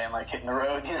one day, and like hitting the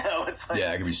road. You know, it's like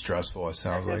it can be stressful. It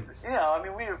sounds like. You know, I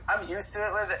mean, I'm used to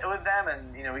it with them,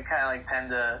 and you know, we kind of like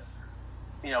tend to,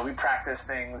 you know, we practice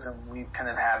things and we kind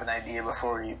of have an idea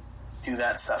before we do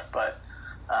that stuff. But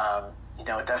you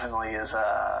know, it definitely is.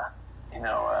 You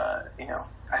know,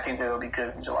 I think that it'll be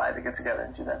good in July to get together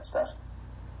and do that stuff.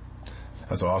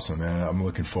 That's awesome, man. I'm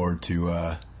looking forward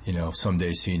to. You know,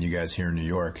 someday seeing you guys here in New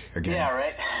York again. Yeah,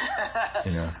 right.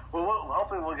 You know. Well,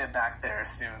 hopefully we'll get back there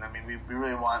soon. I mean, we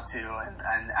really want to,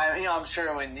 and I, you know, I'm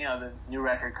sure when you know the new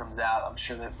record comes out, I'm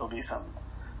sure that there'll be some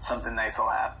something nice will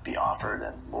be offered,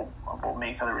 and we'll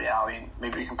make it a reality. And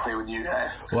maybe we can play with you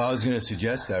guys. Well, I was going to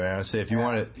suggest that, man. I would say if you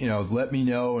want to, let me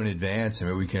know in advance, and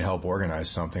maybe we can help organize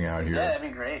something out here. Yeah, that'd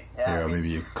be great. Yeah,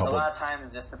 maybe a couple. A lot of times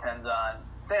it just depends on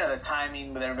the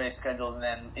timing with everybody's schedules, and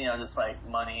then just like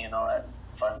money and all that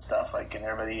fun stuff. Like, and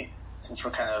everybody, since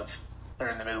they're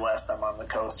in the Midwest, I'm on the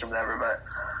coast or whatever, but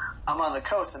I'm on the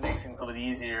coast. It makes things a little bit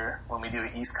easier when we do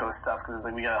East Coast stuff, because it's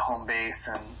like we got a home base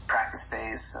and practice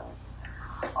base and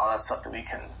all that stuff that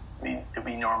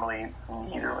we normally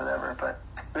need or whatever. But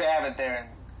they have it there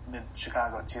in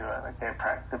Chicago too. I think they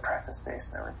have good practice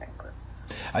space and everything. But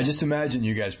I just imagine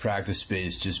you guys' practice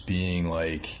space just being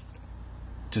like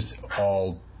just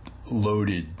all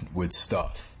loaded with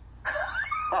stuff.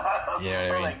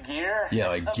 Or like gear? Yeah,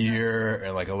 like gear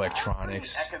and like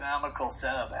electronics. Economical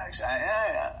setup, actually.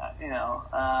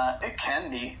 It can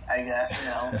be, I guess,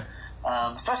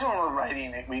 especially when we're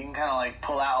writing it, we can kind of like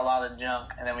pull out a lot of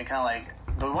junk, and then we kind of like,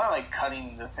 but we want to like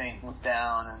cutting the things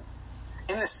down. And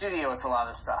in the studio, it's a lot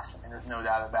of stuff. I mean, there's no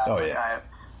doubt about it.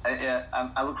 Oh, yeah.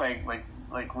 I look like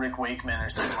Rick Wakeman or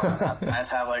something like that. I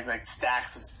just have like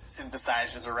stacks of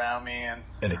synthesizers around me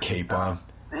and a cape on.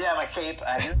 Yeah, my cape.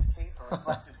 I do the cape, a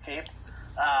reflective cape.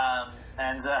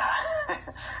 Because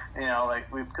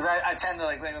I tend to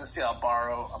like when in the studio, I'll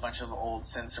borrow a bunch of old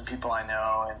synths from people I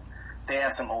know, and they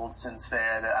have some old synths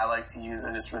there that I like to use.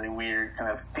 They're just really weird, kind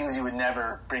of things you would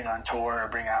never bring on tour or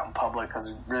bring out in public because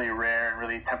they're really rare and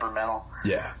really temperamental.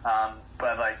 Yeah.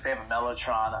 But like they have a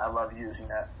Mellotron. I love using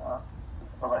that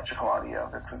electrical audio.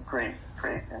 It's a great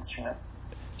instrument.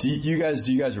 Do you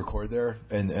guys record there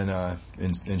in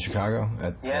Chicago?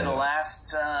 The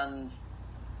last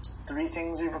 3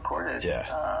 things we recorded.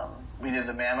 Yeah. We did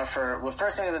the Mammofer. Well,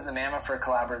 first thing it was the Mammofer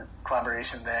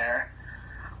collaboration there,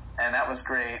 and that was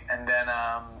great. And then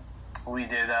we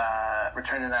did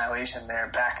Return to Annihilation there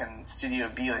back in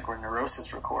Studio B, like where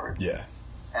Neurosis records. Yeah.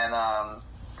 And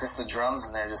just the drums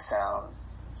in there just sound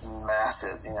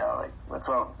massive, like that's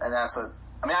what.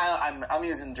 I mean, I'm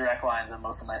using direct lines on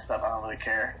most of my stuff. I don't really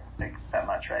care that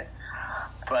much, right?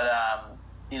 But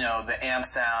the amp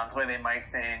sounds, the way they mic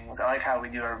things. I like how we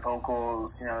do our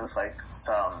vocals. It's like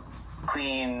some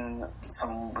clean,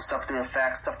 some stuff through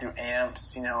effects, stuff through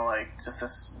amps. Like just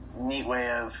this neat way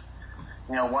of,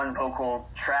 one vocal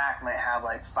track might have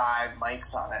like 5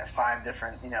 mics on it, 5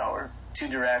 different, or 2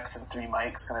 directs and 3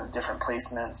 mics, kind of different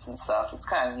placements and stuff. It's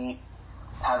kind of neat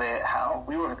how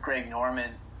we work with Greg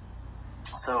Norman.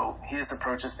 So he just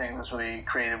approaches things this really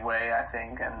creative way, I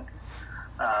think, and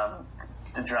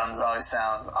the drums always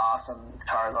sound awesome. The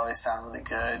guitars always sound really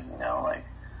good. They know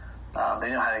how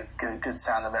to get a good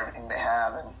sound of everything they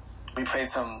have. And we played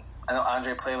I know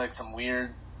Andre played like some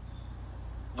weird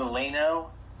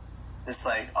Veleno, this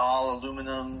like all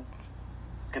aluminum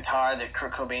guitar that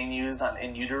Kurt Cobain used on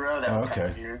In Utero. That was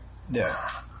kind of weird. Yeah.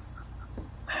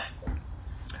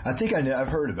 I think I've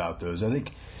heard about those. I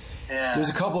think. Yeah. There's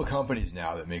a couple of companies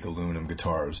now that make aluminum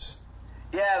guitars.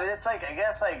 Yeah, but it's like, I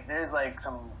guess like there's like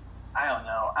some, I don't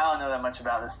know that much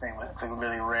about this thing, but it's like a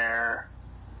really rare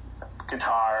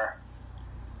guitar,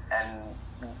 and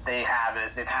they've had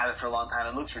it for a long time.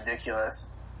 It looks ridiculous.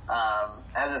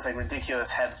 Has this like ridiculous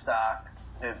headstock.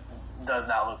 It does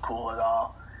not look cool at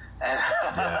all. And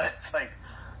it's like,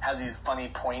 has these funny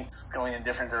points going in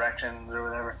different directions or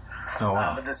whatever. Oh,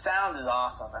 wow. But the sound is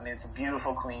awesome. I mean, it's a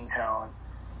beautiful, clean tone.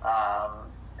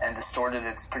 And distorted,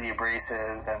 it's pretty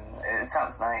abrasive, and it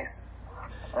sounds nice.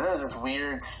 And there was this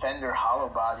weird Fender hollow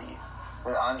body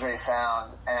that Andre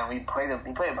found, and he played a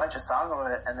bunch of songs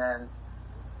with it, and then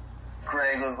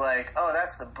Greg was like, "Oh,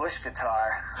 that's the Bush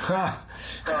guitar." So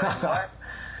like, what?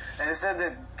 And it said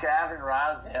that Gavin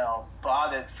Rosdale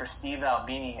bought it for Steve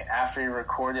Albini after he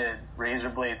recorded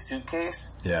Razorblade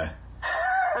Suitcase. Yeah.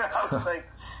 I was like,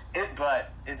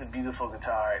 but it's a beautiful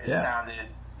guitar.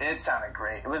 It sounded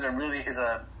great. It was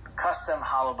a custom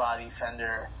hollow body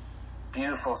Fender,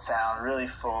 beautiful sound, really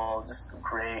full, just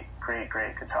great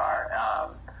guitar.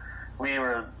 We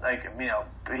were like,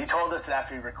 he told us that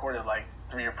after we recorded like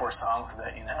 3 or 4 songs with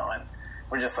it, and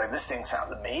we're just like, this thing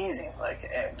sounds amazing. Like,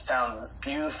 it sounds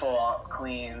beautiful,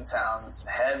 clean, sounds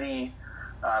heavy,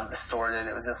 distorted.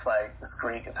 It was just like this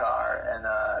great guitar, and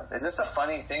it's just a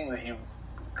funny thing that you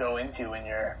go into when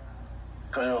you're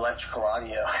go to electrical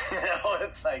audio.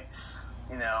 It's like,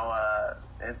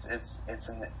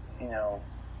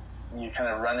 you kind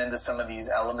of run into some of these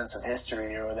elements of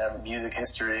history or whatever, music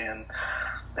history, and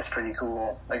it's pretty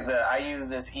cool. Like I use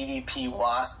this EDP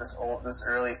Wasp, this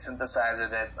early synthesizer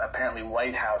that apparently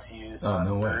White House used on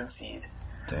Birdseed.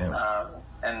 Damn.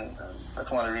 and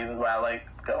that's one of the reasons why I like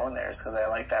going there, is because I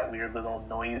like that weird little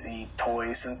noisy toy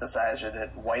synthesizer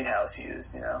that Whitehouse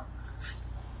used, you know.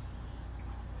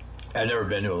 I've never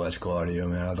been to Electrical Audio,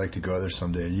 man. I'd like to go there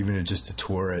someday, even just to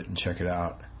tour it and check it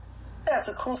out. Yeah, it's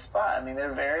a cool spot. I mean,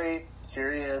 they're very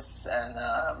serious, and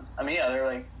I mean, yeah, they're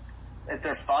like,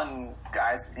 they're fun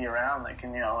guys to be around, like, you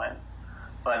know,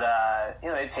 but you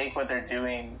know, they take what they're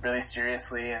doing really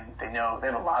seriously, and they have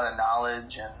a lot of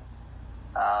knowledge,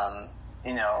 and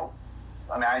you know,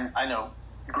 I mean, I know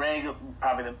Greg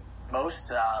probably the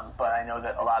most, but I know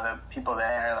that a lot of people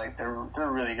there, like, they're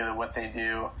really good at what they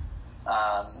do.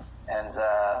 And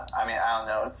I mean, I don't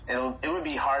know. It would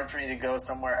be hard for me to go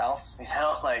somewhere else, you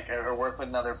know, like, or work with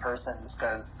another person,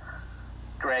 because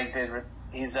Greg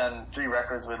he's done 3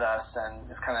 records with us and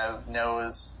just kind of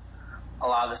knows a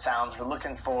lot of the sounds we're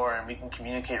looking for, and we can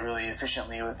communicate really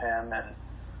efficiently with him. And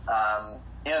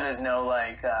you know, there's no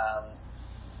like,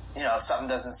 you know, if something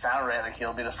doesn't sound right, like,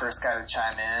 he'll be the first guy to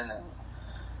chime in and,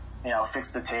 you know,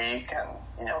 fix the take. And,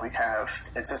 you know,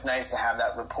 it's just nice to have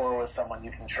that rapport with someone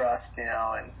you can trust, you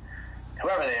know, and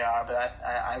whoever they are. But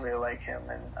I really like him,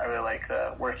 and I really like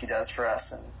the work he does for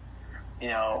us. And, you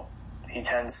know, he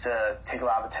tends to take a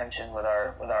lot of attention with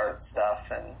our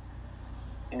stuff. And,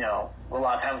 you know, a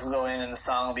lot of times we'll go in and the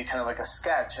song will be kind of like a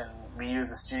sketch, and we use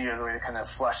the studio as a way to kind of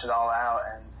flush it all out.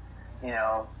 And, you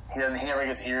know, he never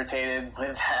gets irritated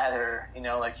with that, or, you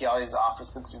know, like, he always offers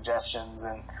good suggestions,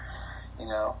 and, you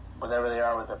know, whatever they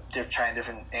are, with trying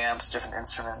different amps, different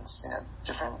instruments, you know,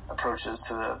 different approaches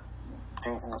to the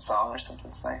things in the song or something.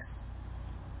 It's nice.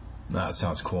 No, it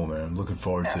sounds cool, man. I'm looking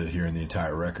forward to hearing the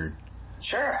entire record.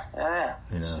 Sure. Yeah.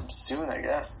 You know. Soon, I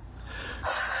guess.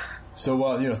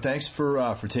 So, you know, thanks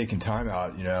for taking time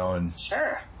out, you know, and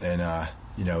sure. And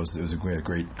you know, it was a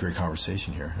great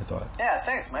conversation here, I thought. Yeah,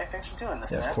 thanks, Mike. Thanks for doing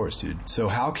this. Yeah, man. Of course, dude. So,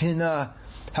 how can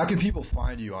people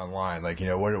find you online? Like, you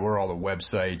know, where are all the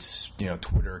websites, you know,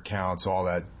 Twitter accounts, all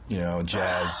that, you know,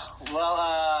 jazz?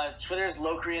 Well, Twitter's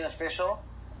Low Korean Official,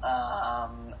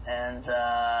 and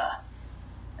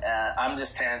I'm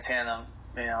just Tarantanum,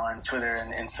 you know, on Twitter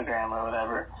and Instagram or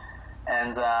whatever.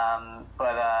 And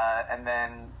and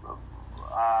then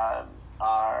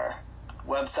our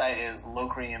website is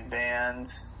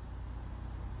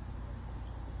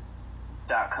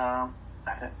lowkoreanband.com.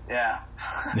 I think, yeah.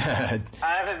 I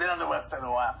haven't been on the website in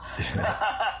a while.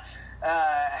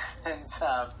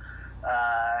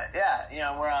 Yeah, you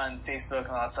know, we're on Facebook and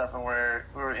all that stuff, and we're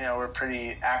you know, we're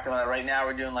pretty active on it. Right now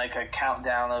we're doing like a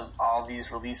countdown of all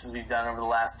these releases we've done over the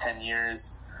last 10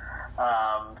 years.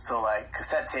 So like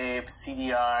cassette tapes,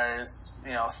 CDRs,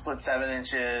 you know, split 7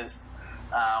 inches.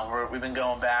 We've been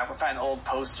going back. We're finding old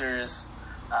posters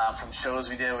from shows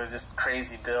we did with just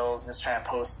crazy bills, and just trying to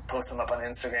post them up on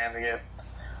Instagram to get,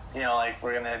 you know, like,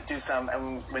 we're gonna do some.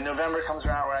 And when November comes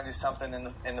around, we're gonna do something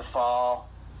in the fall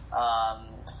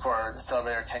to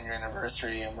celebrate our 10-year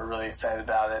anniversary, and we're really excited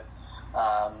about it.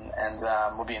 And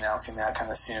we'll be announcing that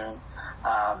kind of soon.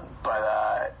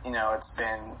 But you know, it's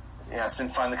been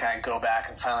fun to kind of go back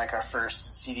and find like our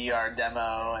first CDR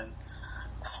demo and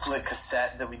split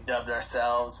cassette that we dubbed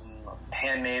ourselves and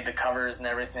handmade the covers and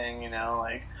everything, you know,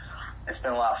 like, it's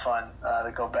been a lot of fun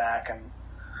to go back. And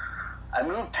I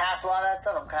moved past a lot of that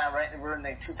stuff. I'm kind of we're in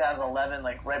like 2011,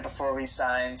 like right before we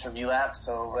signed to Relapse.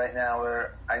 So right now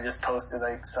I just posted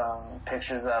like some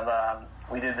pictures of,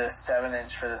 we did this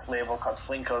 7-inch for this label called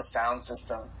Flinko Sound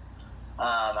System,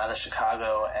 out of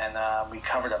Chicago. And, we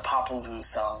covered a Popol Vuh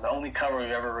song. The only cover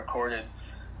we've ever recorded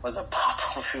was a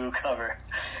Popol Vuh cover.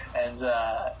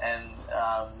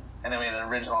 And then we had an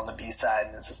original on the B-side,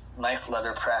 and it's this nice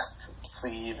leather pressed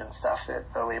sleeve and stuff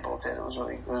that the label did. It was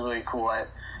really cool. I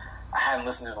hadn't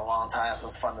listened to it in a long time, so it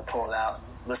was fun to pull it out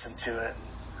and listen to it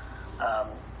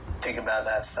and think about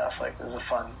that stuff. Like, it was a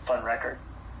fun record.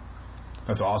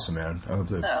 That's awesome, man. I hope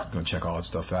to go check all that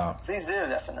stuff out. Please do,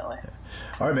 definitely. Yeah.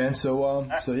 All right, man. So,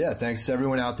 so yeah, thanks to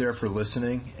everyone out there for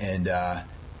listening, and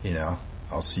you know,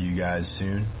 I'll see you guys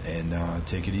soon, and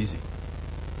take it easy.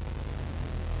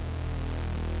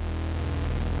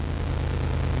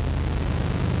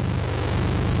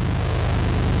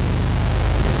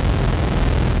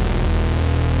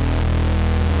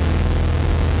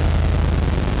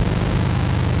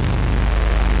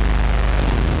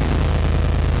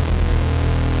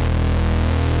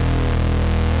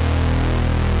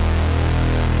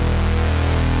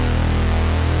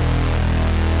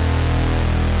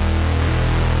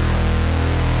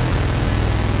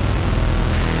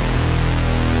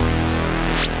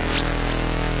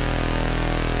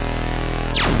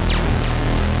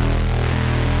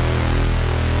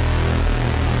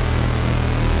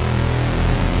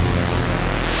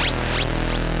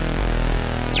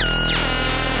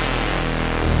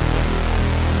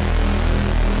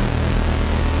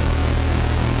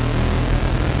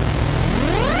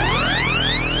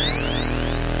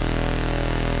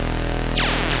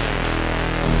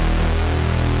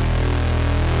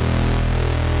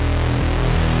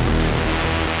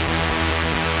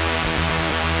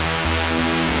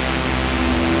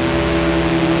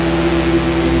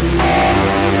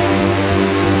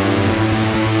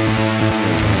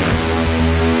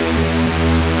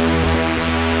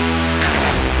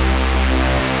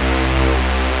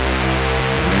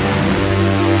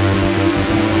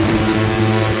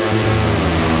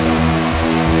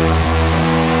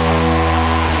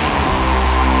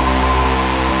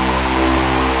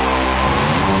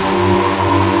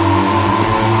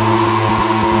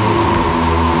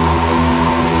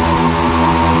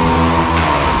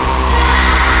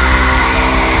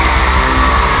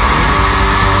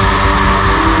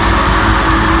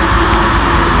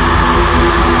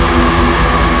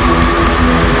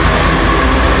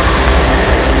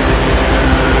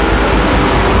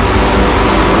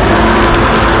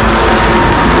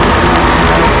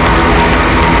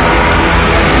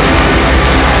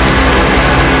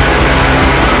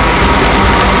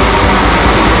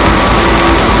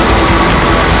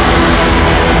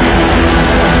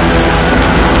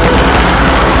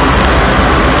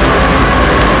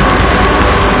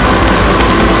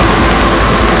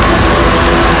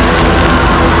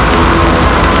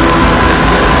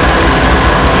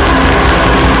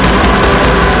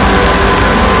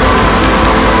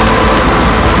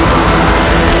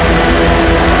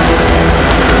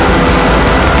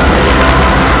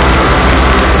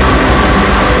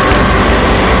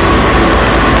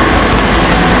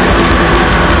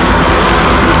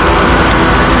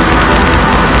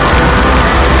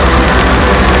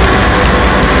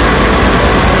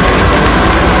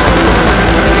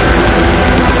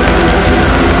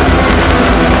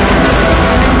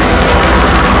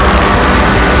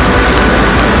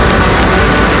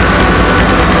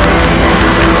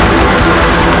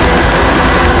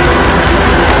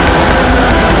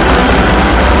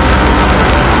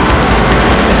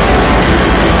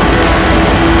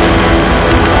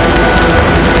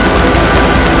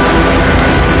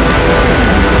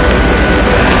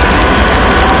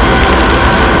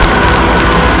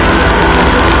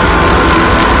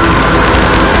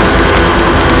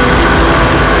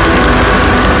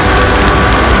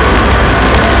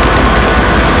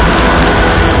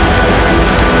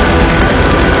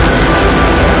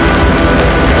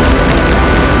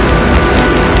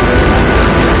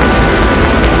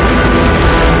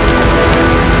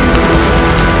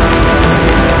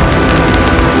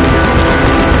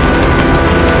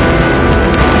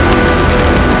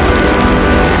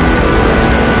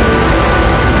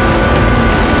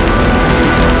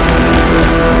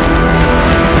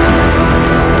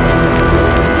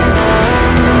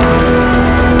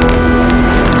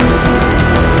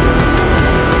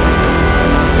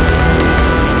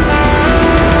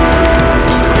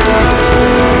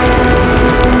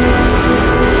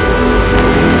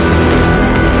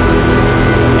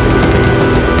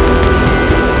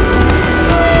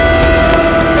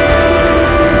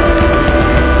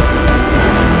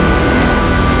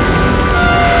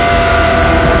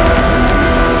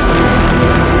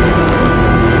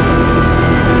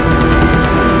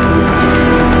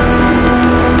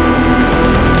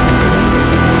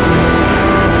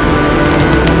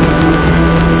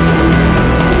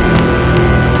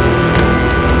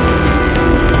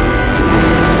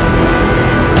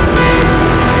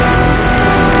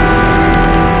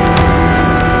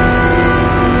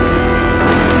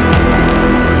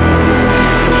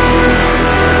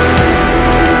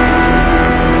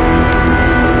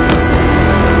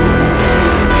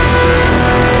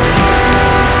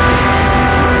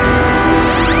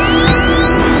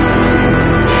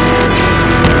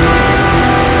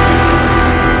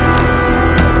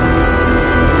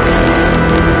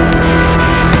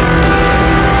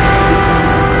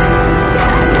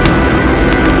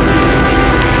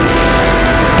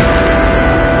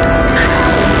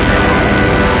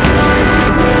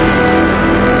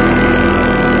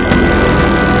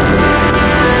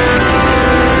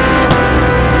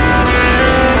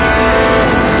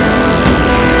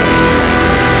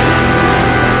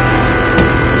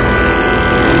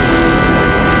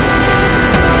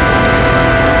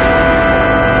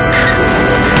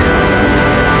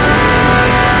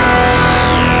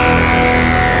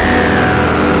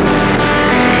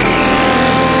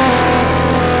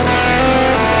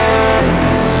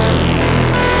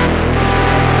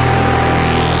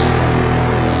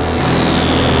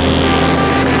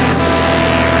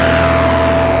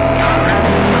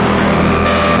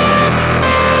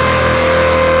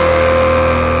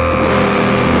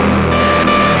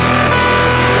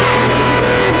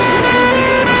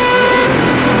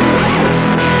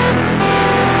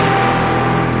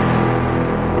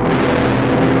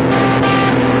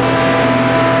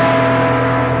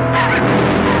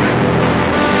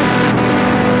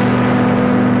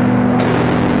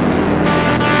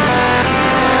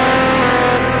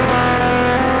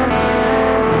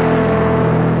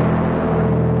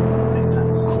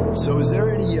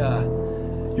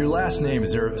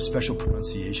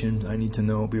 pronunciation I need to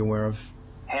know, be aware of?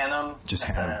 Hanum. Just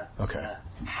Hanum. Okay. Yeah.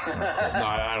 Cool. No,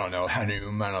 I don't know.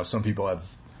 Hanum. I don't know. Some people have.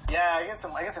 Yeah, I get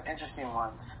some interesting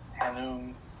ones.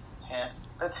 Hanum.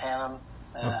 That's Hanum.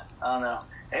 I don't know.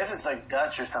 I guess it's like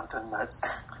Dutch or something, but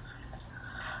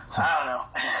I don't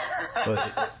know.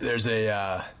 But there's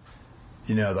a,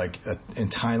 in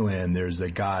Thailand, there's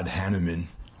the god Hanuman,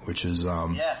 which is,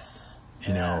 yes.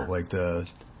 like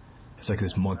it's like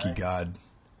this monkey god,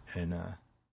 and